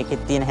හම්බුනම ඒකේ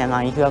තියෙන හැම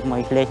අංශුවක්ම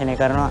විශ්ලේෂණය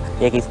කරනවා.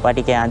 ඒක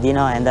ස්පටිකේ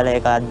අඳිනවා, ඇඳලා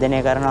ඒක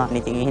අධ්‍යයනය කරනවා.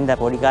 ඉතින් ඒ හින්දා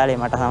පොඩි කාලේ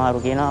මට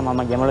සමහරු කියනවා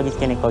මම ජෙමොලොජිස්ට්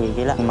කෙනෙක් වගේ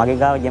කියලා. මගේ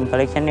ගාව ජෙම්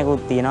කලෙක්ෂන්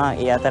එකකුත් තියෙනවා.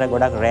 ඒ අතර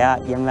ගොඩක් රෙයා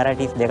ජෙම්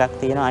වැරයිටිස් දෙකක්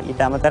තියෙනවා.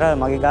 ඊට අමතරව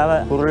මගේ ගාව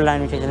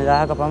කුරුල්ලන් විශේෂ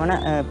 1000ක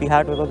පමණ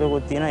පිහාටු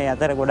එකකුත් තියෙනවා. ඒ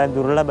අතර ගොඩක්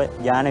දුර්ලභ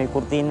යාන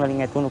විකෘතීන්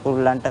වලින් ඇතුණු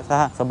කුරුල්ලන්ට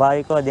සහ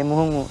ස්වභාවිකව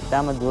දෙමුහුන්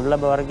ඊටම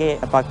දුර්ලභ වර්ගයේ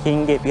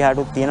පක්ෂීන්ගේ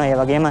පිහාටුත් තියෙනවා. ඒ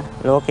වගේම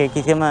ලෝකයේ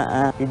කිසිම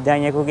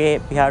විද්‍යාඥයෙකුගේ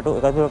පිහාටු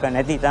එකතුවක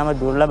නැති ඊටම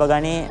දුර්ලභ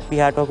ගණයේ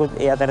පිහාටුවකුත්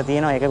ඒ අතර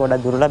තියෙනවා. ඒක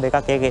ගොඩක් දුර්ලභ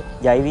එකක්. ඒකේ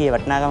ජෛවීය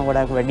වටිනාකම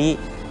ගොඩක් වැඩි.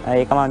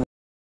 ඒකම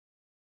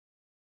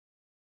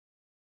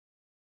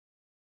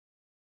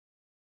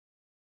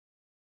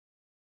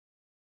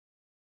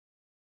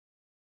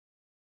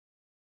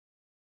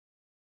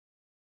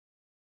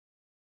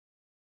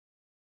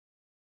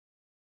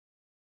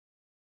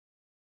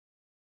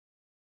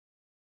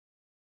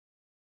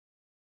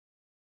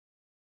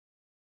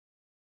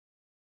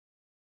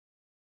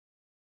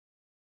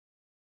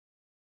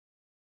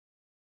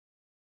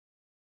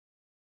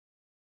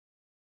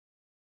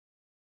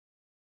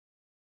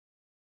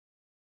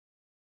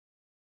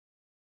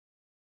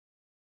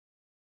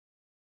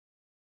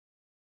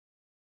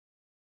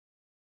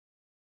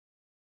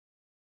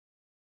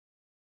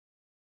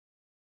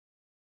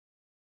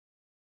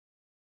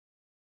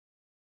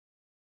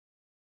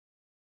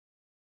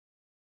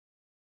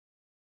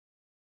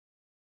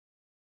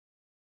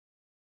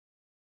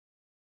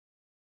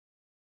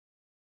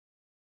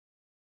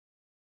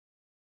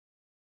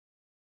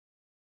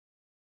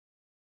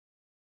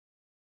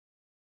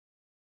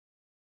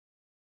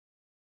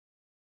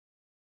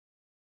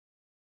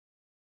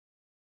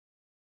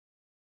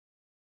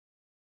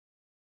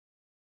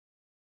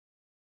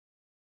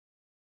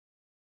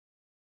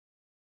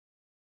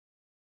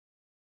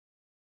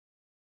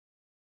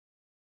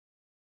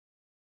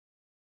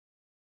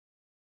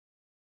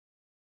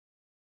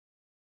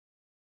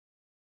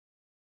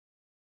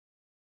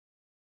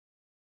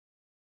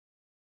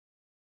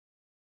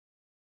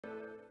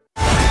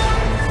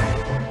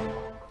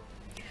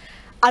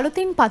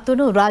අලුතින්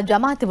පත්වුණු රාජ්‍ය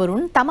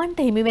අමාත්‍යවරුන් තමන්ට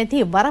හිමිවැති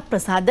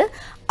වරප්‍රසාද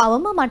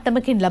අවම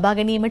මට්ටමකින් ලබා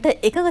ගැනීමට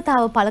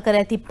එකගතාව පළ කර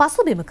ඇති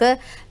පසුබිමක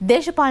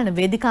දේශපාලන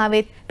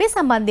වේදිකාවෙත් මේ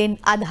සම්බන්ධයෙන්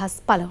අදහස්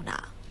පළ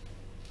වුණා.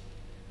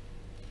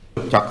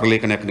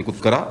 චක්‍රලේඛනයක්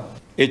නිකුත් කරා.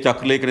 ඒ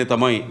චක්‍රලේඛනය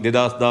තමයි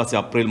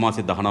 2016 අප්‍රේල්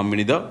මාසයේ 19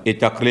 වෙනිදා. ඒ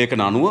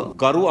චක්‍රලේඛන අනුව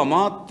ගරු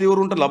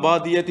අමාත්‍යවරුන්ට ලබා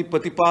දී ඇති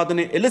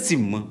ප්‍රතිපාදනයේ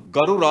එලෙසින්ම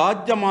ගරු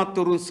රාජ්‍ය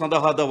අමාත්‍යවරුන්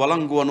සඳහාද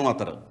වළංගු වනු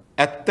අතර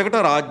ඇත්තකට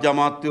රාජ්‍ය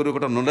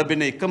අමාත්‍යවරයෙකුට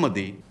නොලැබෙන එකම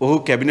දේ ඔහු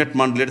කැබිනට්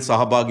මණ්ඩලයට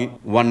සහභාගී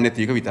වන්නේ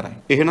නැති එක විතරයි.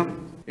 එහෙනම්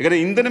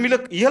ඒකනේ ඉන්ධන මිල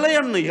ඉහළ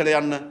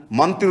යන්න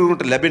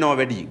මන්ත්‍රීවරුන්ට ලැබෙනවා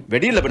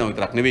වැඩි ලැබෙනවා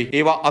විතරක් නෙවෙයි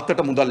ඒවා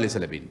අතට මුදල් ලෙස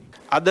ලැබෙන්නේ.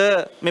 අද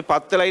මේ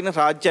පත් වෙලා ඉන්න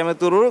රාජ්‍ය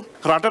ඇමතිවරු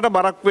රටට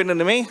බරක් වෙන්න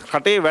නෙමෙයි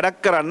රටේ වැඩක්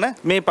කරන්න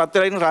මේ පත්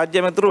වෙලා ඉන්න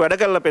රාජ්‍ය ඇමතිවරු වැඩ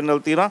කරලා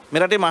පෙන්නලා තියෙනවා.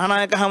 මේ රටේ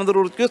මහානායක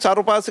හමුදුරුවෝ කිව්ව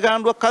සර්වපාක්ෂික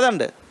ආණ්ඩුවක්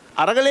හදන්න.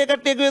 අරගලයේ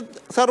කට්ටිය කිව්ව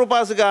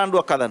සර්වපාක්ෂික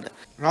ආණ්ඩුවක් හදන්න.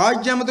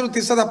 රාජ්‍ය ඇමතිවරු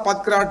 37ක්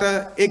පත් කරාට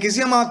ඒ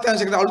කිසියම්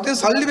අමාත්‍යාංශයකට අලුතෙන්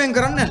සල්ලි වෙන්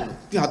කරන්නේ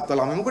නැහැ. 37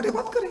 ළම මොකටද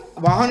පත් කරේ?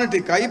 වාහන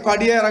ටිකයි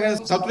පඩිය අරගෙන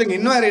සතුටෙන්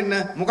ඉන්නව ඇරෙන්න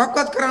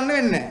මොකක්වත් කරන්න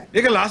වෙන්නේ නැහැ.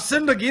 ඒක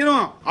ලස්සනට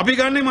කියනවා අපි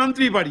ගන්නේ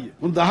മന്ത്രി පඩිය.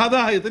 උන්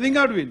 10000 එතනින්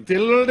අඩු වෙන්නේ.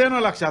 තෙල් වලට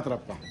යනවා ලක්ෂ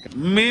 4ක්.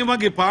 මේ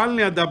වගේ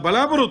පාලනයක් දැන්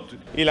බලාපොරොත්තු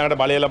වෙන්නේ. ඊළඟට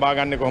බලය ලබා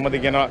ගන්න කොහොමද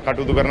කියන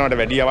කටයුතු කරනවට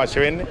වැඩි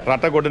අවශ්‍ය වෙන්නේ.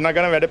 රට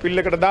ගොඩනගන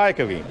වැඩපිළිවෙලකට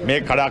දායක වෙයි.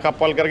 මේ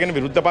කඩාකප්පල් කරගෙන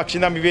විරුද්ධ පක්ෂ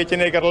ඉඳන්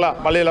විවේචනය කරලා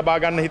බලය ලබා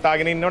ගන්න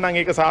හිතාගෙන ඉන්නව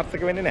නම් ඒක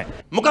සාර්ථක වෙන්නේ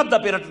නැහැ. මොකක්ද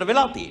අපේ රටට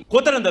වෙලා තියෙන්නේ?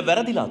 කොතනද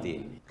වැරදිලා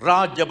තියෙන්නේ?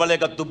 රාජ්‍ය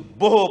බලයගත්තු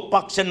බොහෝ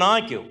පක්ෂ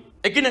නායකයෝ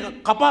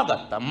එකිනෙක කපා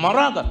ගත්තා,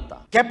 මරා ගත්තා.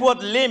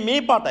 කැපුවත් ලේ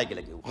මේ පාටයි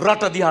කියලා කිව්වා.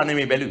 රට දිහා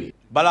නෙමෙයි බැලුවේ.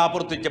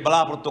 බලාපොරොත්තු වෙච්ච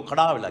බලාපොරොත්තු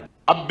කඩා වෙලා.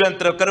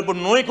 අභ්‍යන්තර කරපු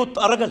නොයෙකුත්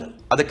අරගල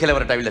අද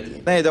කෙලවරට අවිලා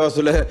තියෙනවා. මේ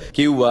දවස්වල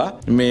කිව්වා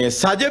මේ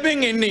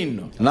සජබෙන් එන්න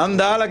ඉන්නවා. නම්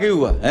දාලා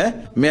කිව්වා ඈ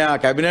මෙයා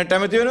කැබිනට්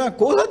ඇමති වෙනවා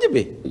කො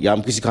සජබේ.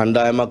 යම් කිසි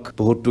කණ්ඩායමක්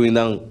පොහොට්ටු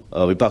ඉඳන්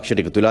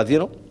විපක්ෂයට එකතු වෙලා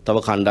තියෙනවා.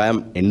 තව කණ්ඩායම්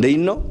එන්න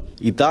ඉන්නවා.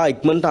 ඉතා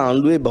ඉක්මනට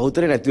ආණ්ඩුවේ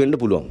බහුතරය නැති වෙන්න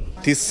පුළුවන්.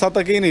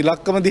 37 කියන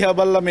ඉලක්කම දිහා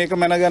බලලා මේක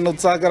මැනගන්න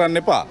උත්සාහ කරන්න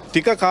එපා.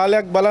 ටික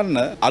කාලයක් බලන්න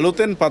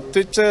අලුතෙන්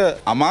පත්වෙච්ච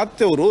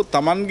අමාත්‍යවරු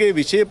Tamanගේ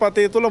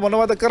විෂයපතේ තුල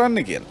මොනවද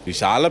කරන්න කියලා.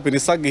 විශාල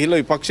පිරිසක්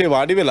ගිහිල්ලා විපක්ෂේ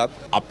වාඩි වෙලත්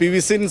අපි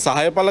විසින්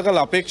සහාය පළ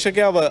කළ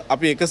අපේක්ෂකයව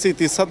අපි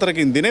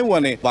 134කින්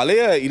දිනෙව්වනේ බලය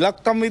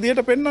ඉලක්කම්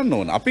විදියට පෙන්වන්න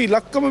ඕන. අපි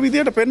ඉලක්කම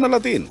විදියට පෙන්වලා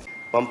තියෙනවා.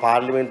 මම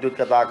පාර්ලිමේන්තුවෙත්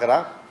කතා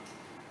කරා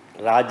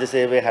රාජ්‍ය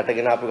සේවයේ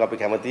හැටගෙන අපි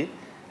කැමති.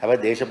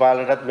 හැබැයි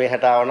දේශපාලනයටත් මේ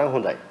හැට ආව නම්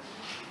හොඳයි.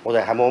 මොකද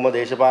හැමෝම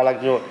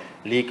දේශපාලඥයෝ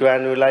ලීක්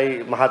වෑන්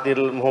වෙලයි මහතිර්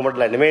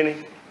මොහොමඩ්ලා නෙමෙයිනේ.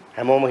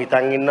 හැමෝම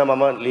හිතන් ඉන්න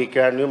මම ලීක්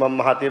වෑන් මම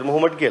මහතිර්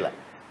මොහොමඩ් කියලා.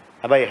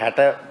 හැබැයි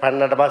 60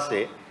 පන්නට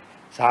පස්සේ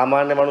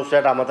සාමාන්‍ය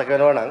මනුස්සයට අමතක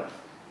වෙනවා නම්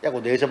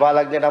යකෝ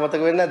දේශපාලඥයට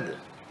අමතක වෙන්නේ නැද්ද?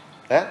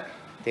 ඈ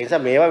ඒ නිසා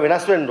මේවා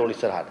වෙනස් වෙන්න ඕන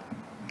ඉස්සරහට.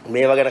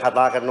 මේවා ගැන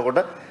කතා කරනකොට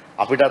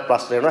අපිටත්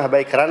ප්‍රශ්න වෙනවා.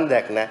 හැබැයි කරන්න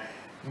දෙයක් නැහැ.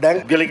 දැන්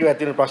ගලික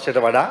වැතින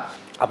ප්‍රශ්නයට වඩා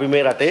අපි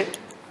මේ රටේ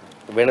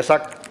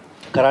වෙනසක්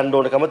කරන්න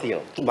ඕනකම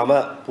තියෙනවා. මම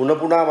පුන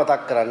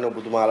මතක් කරන්න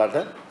ඔබතුමාලාට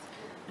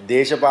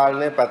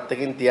දේශපාලනය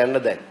පැත්තකින්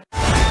තියන්න දැන්.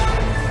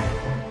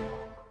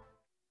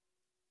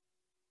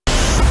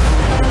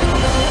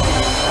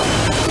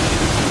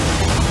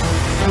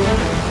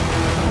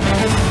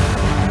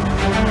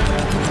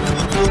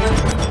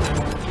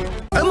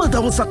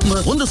 දවසක්ම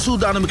හොඳ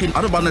සූදානමකින්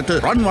අරබන්නට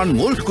රන්වන්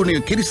මෝල්ට්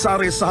කුණේ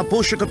කිරිසාරය සහ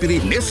පෝෂක පිරි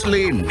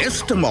නෙස්ලේ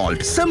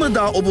නෙස්ටමෝල්ට්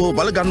සැමදා ඔබ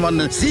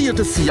බලගන්වන්න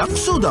 100%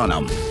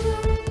 සූදානම්.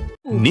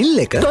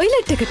 නිල් එක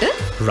ටොයිලට් එකට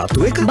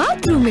රතු එක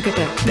බාත්රූම්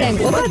එකට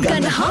දැන් ඔබත්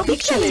ගන්න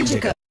හාපික් චැලෙන්ජ්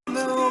එක.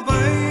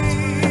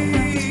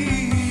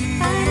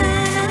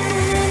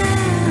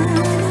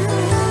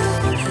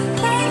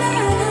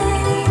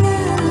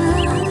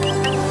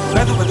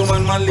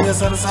 පැදුමන් මල්ලිය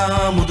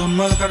සරසා මුදුන්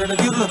මල්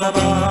කඩට කිරුල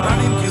තබා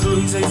රණින්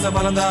කිරුළු හිස හිස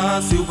බලදා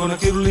සිව්කොන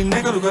කිරුලින්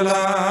එකරු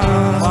කළා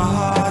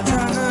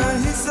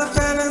මහජන හිස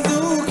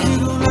පැනදූ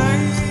කිරුලයි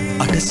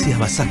 800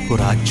 වසක්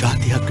පුරා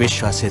ජාතියක්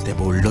විශ්වාසය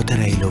තිබූ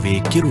ලොතරැයි ලොවේ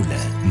කිරුළ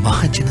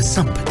මහජන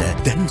සම්පත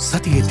දැන්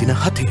සතියේ දින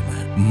 7ම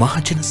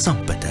මහජන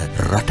සම්පත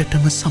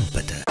රටටම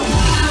සම්පත.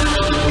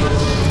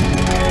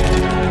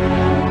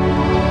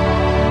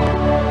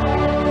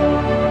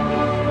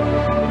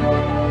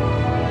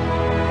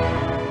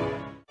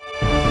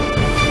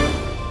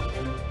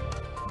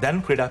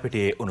 දැන් ක්‍රීඩා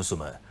පිටියේ උණුසුම.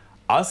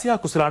 ආසියා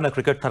කුසලාන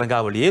ක්‍රිකට්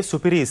තරගාවලියේ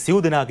සුපිරි සිව්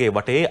දෙනාගේ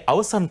වටේ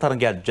අවසන්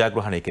තරගයක්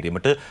ජයග්‍රහණය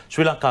කිරීමට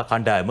ශ්‍රී ලංකා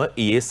කණ්ඩායම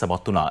ඊයේ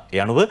සමත් වුණා.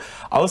 ඒ අනුව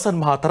අවසන්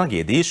මහා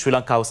තරගයේදී ශ්‍රී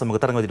ලංකාව සමග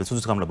තරගවලදී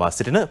සුදුසුකම් ලබා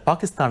සිටින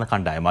පාකිස්තාන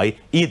කණ්ඩායමයි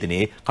ඊයේ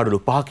දිනේ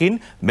කඩලු 5කින්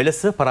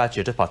මෙලෙස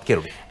පරාජයට පත්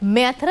කෙරුණේ.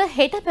 මේ අතර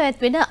හෙට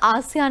පැවැත්වෙන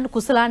ආසියානු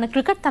කුසලාන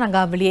ක්‍රිකට්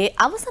තරගාවලියේ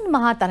අවසන්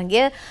මහා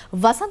තරගය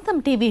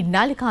වසන්තම් ටීවී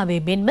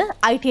නාලිකාවේ මෙන්ම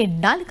ITN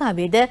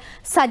නාලිකාවේද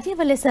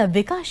සජීව ලෙස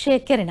විකාශය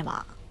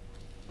කෙරෙනවා.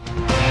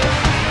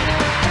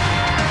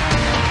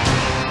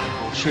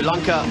 Sri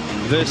Lanka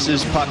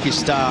versus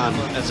Pakistan.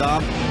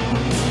 Azam.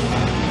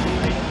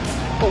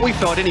 What we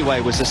felt anyway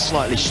was a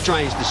slightly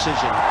strange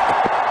decision.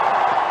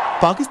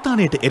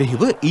 පාකිස්තානයට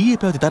එරෙහිව ඊයේ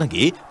පැවති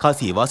තරගයේ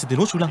කාසියේ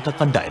වාසිදිනු ශ්‍රී ලංකා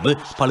කණ්ඩායම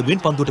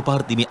පළමුවෙන් පන්දුවට පාර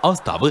දීමේ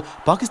අවස්ථාව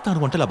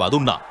පාකිස්තානුවන්ට ලබා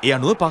දුන්නා. ඒ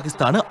අනුව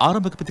පාකිස්තාන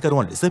ආරම්භක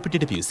ප්‍රතිකරුවන් ලෙස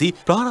පිටිට පිවිසි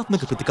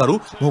ප්‍රාරාත්මක ප්‍රතිකරු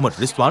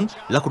මොහමඩ් රිස්වාන්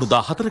ලකුණු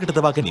 14කට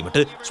දබා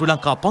ගැනීමට ශ්‍රී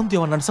ලංකා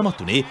පන්දු යවන්නන් සමත්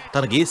වුණේ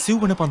තරගයේ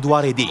සිව්වන පන්දු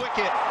වාරයේදී.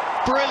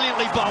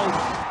 Brilliantly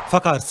bowled.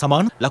 ෆකාර්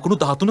සමාන් ලකුණු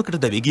 13කට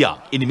දැවී ගියා.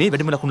 ඉනිමේ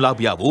වැඩිම ලකුණු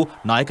ලාභියා වූ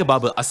නායක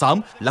බාබර් අසාම්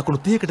ලකුණු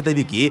 30කට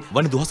දැවී ගියේ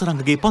වනිදු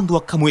හසරංගගේ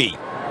පන්දුවක් හමුවේ.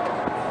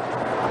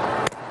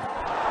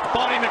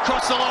 Bowling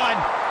across the line.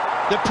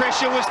 The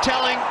pressure was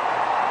telling.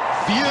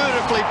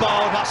 Beautifully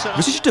bowled Hassan.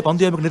 විශිෂ්ට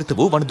පන්දු යෑමක නිරත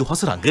වූ වනිදු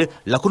හසරංග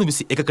ලකුණු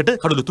 21කට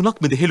කඩලු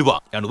 3ක් මිද හෙළුවා.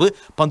 යනුව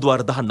පන්දු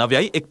වාර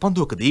 19යි එක්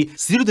පන්දුවකදී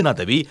සියලු දෙනා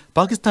දැවී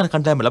පාකිස්තාන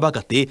කණ්ඩායම ලබා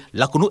ගත්තේ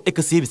ලකුණු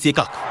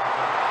 121ක්.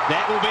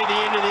 That will be the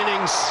end of the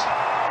innings.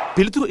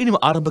 පිළිතුරු ඉනිම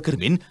ආරම්භ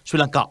කරමින් ශ්‍රී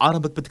ලංකා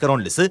ආරම්භක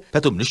ප්‍රතිකරුවන් ලෙස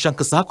පැතුම් නිශ්ශංක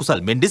සහ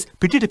කුසල් මෙන්ඩිස්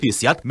පිටිට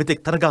පිවිසියත් මෙතෙක්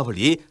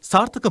තරගාවලියේ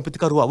සාර්ථක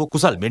ප්‍රතිකරුවා වූ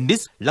කුසල්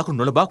මෙන්ඩිස් ලකුණු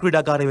නොලබා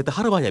ක්‍රීඩාගාරය වෙත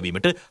හරවා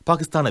යැවීමට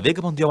පාකිස්තාන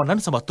වේගපන්දු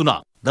යවන්නන් සමත් වුණා.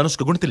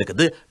 ධනුෂ්ක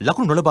ගුණතිලකද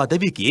ලකුණු නොලබා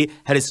දැවී ගියේ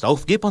හැරිස්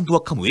රවුෆ්ගේ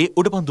පන්දුවක් හමුවේ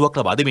උඩ පන්දුවක්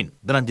ලබා දෙමින්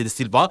ධනංජය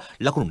සිල්වා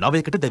ලකුණු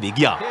 9කට දැවී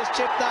ගියා.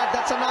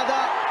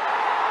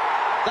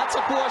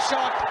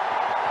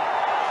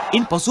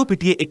 ඉන් පසුව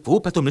පිටියේ එක් වූ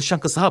පැතුම්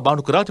නිශ්ශංක සහ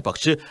බානුක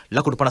රාජපක්ෂ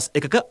ලකුණු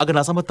 51ක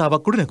අගනා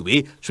සමතාවක් ගොඩනැගුවේ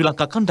ශ්‍රී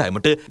ලංකා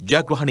කණ්ඩායමට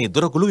ජයග්‍රහණයේ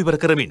දොරගුළු විවර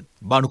කරමින්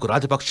බානුක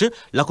රාජපක්ෂ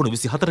ලකුණු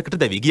 24කට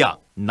දැවී ගියා.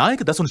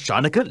 නායක දසුන්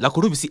ශානක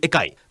ලකුණු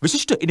 21යි.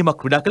 විශිෂ්ට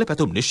ඉනිමක් ක්‍රීඩා කළ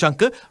පැතුම්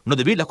නිශ්ශංක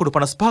නොදෙවී ලකුණු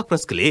 55ක්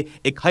රැස් කළේ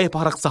එක් 6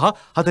 පාරක් සහ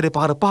 4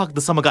 පාර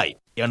 5ක්ද සමගයි.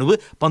 ඒ අනුව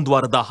පන්දු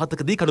වාර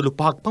 17කදී කඩලු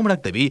 5ක්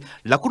පමණක් දැවී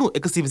ලකුණු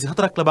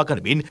 124ක් ලබා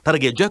ගනිමින්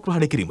තරගය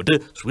ජයග්‍රහණය කිරීමට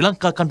ශ්‍රී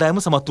ලංකා කණ්ඩායම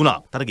සමත් වුණා.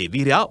 තරගයේ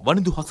වීරයා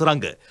වනිදු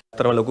හසරංග.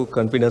 අතරම ලොකු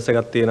කොන්ෆිඩන්ස්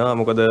එකක් තියෙනවා.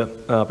 මොකද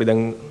අපි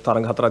දැන්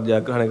තරඟ 4ක්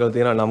ජයග්‍රහණය කරලා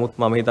තියෙනවා. නමුත්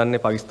මම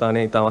හිතන්නේ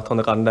පාකිස්තානයේ ඉතාමත්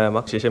හොඳ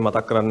කණ්ඩායමක්. විශේෂයෙන්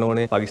මතක් කරන්න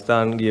ඕනේ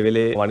පාකිස්තාන් ගිය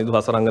වෙලේ වනිදු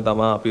හසරංග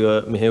තමයි අපිව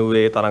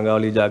මෙහෙව්වේ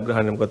තරඟාවලිය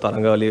ජයග්‍රහණය. මොකද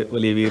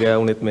තරඟාවලිය වීරයා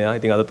වුණෙත් මෙයා.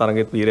 ඉතින් අද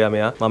තරගෙත් වීරයා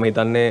මෙයා. මම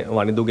හිතන්නේ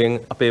වනිදුගෙන්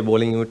අපේ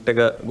බෝලිං යුනිට්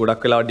එක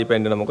ගොඩක් වෙලාවට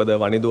ඩිපෙන්ඩ් වෙනවා. මොකද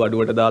වනිදු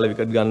අඩුවට දාලා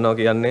විකට් ගන්නවා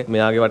කියන්නේ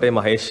මෙයාගේ වටේ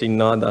මහේෂ්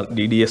ඉන්නවා.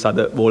 DDS අද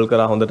බෝල්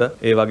කරා හොඳට.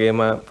 ඒ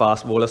වගේම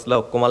ෆාස්ට්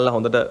බෝලර්ස්ලා ඔක්කොමල්ලා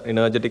හොඳට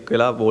එනර්ජටික්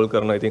වෙලා බෝල්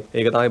කරනවා. ඉතින්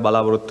ඒක තමයි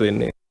බලාපොරොත්තු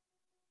වෙන්නේ.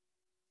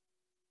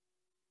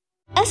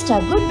 Astra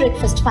Good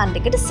Breakfast Fund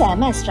එකට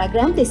සෑම Astra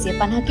ග්‍රෑම්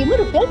 250කින්ම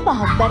රුපියල්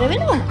 5ක් බැර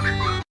වෙනවා.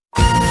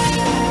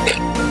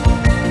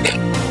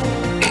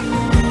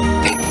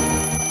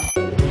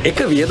 එක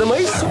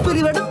වියදමයි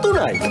සුපිරි වැඩ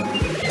 3යි.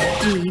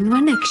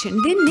 3-in-1 action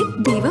දෙන්නේ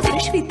දේව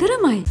ෆ්‍රෙෂ්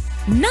විතරමයි.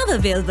 නව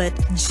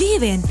වෙල්වෙට්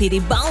ජීවයෙන් පිරි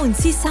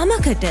බවුන්සි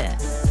සමකට.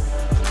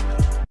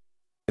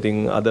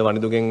 ඉතින් අද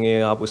වනිදුගෙන් ඒ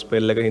ආපු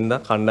ස්පෙල් එක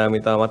හින්දා කණ්ඩායම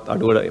ඉතාමත්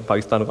අඩුවට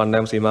පාකිස්තාන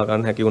කණ්ඩායම සීමා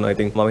කරන්න හැකි වුණා.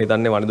 ඉතින් මම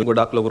හිතන්නේ වනිදු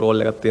ගොඩක් ලොකු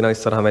රෝල් එකක් තියෙනවා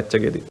ඉස්සරහා මැච්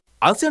එකේදී.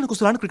 ආසියානු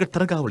කුසලාන ක්‍රිකට්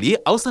තරගාවලියේ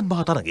අවසන්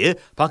මහා තරගය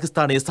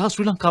පාකිස්තානයේ සහ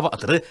ශ්‍රී ලංකාව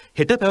අතර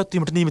හෙට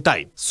පැවැත්වීමට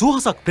නියමිතයි.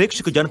 සුවහසක්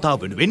ප්‍රේක්ෂක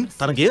ජනතාව වෙනුවෙන්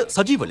තරගය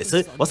සජීව ලෙස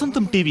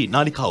වසන්තම් ටීවී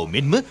නාලිකාව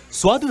මෙන්ම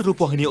ස්වාධීන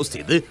රූපවාහිනිය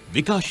ඔස්සේද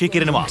විකාශය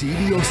කෙරෙනවා.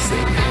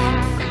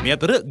 මේ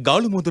අතර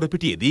ගාලු මුදුර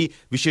පිටියේදී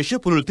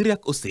විශේෂ පුළුල්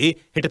තිරයක් ඔස්සේ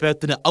හෙට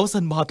පැවැත්වෙන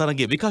අවසන් මහා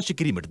තරගය විකාශය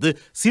කිරීමටද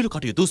සියලු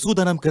කටයුතු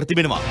සූදානම් කර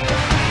තිබෙනවා.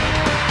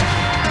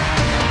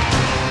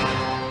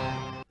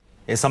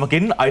 ඒ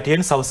සමගින්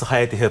ITN සවස්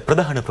 6:30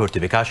 ප්‍රධාන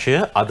ප්‍රවෘත්ති විකාශය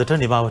අදට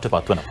නිමාවට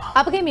පත්වනවා.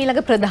 අපගේ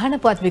ඊළඟ ප්‍රධාන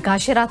පුවත්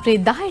විකාශය රාත්‍රී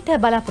 10ට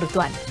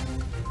බලාපොරොත්තු වන්න.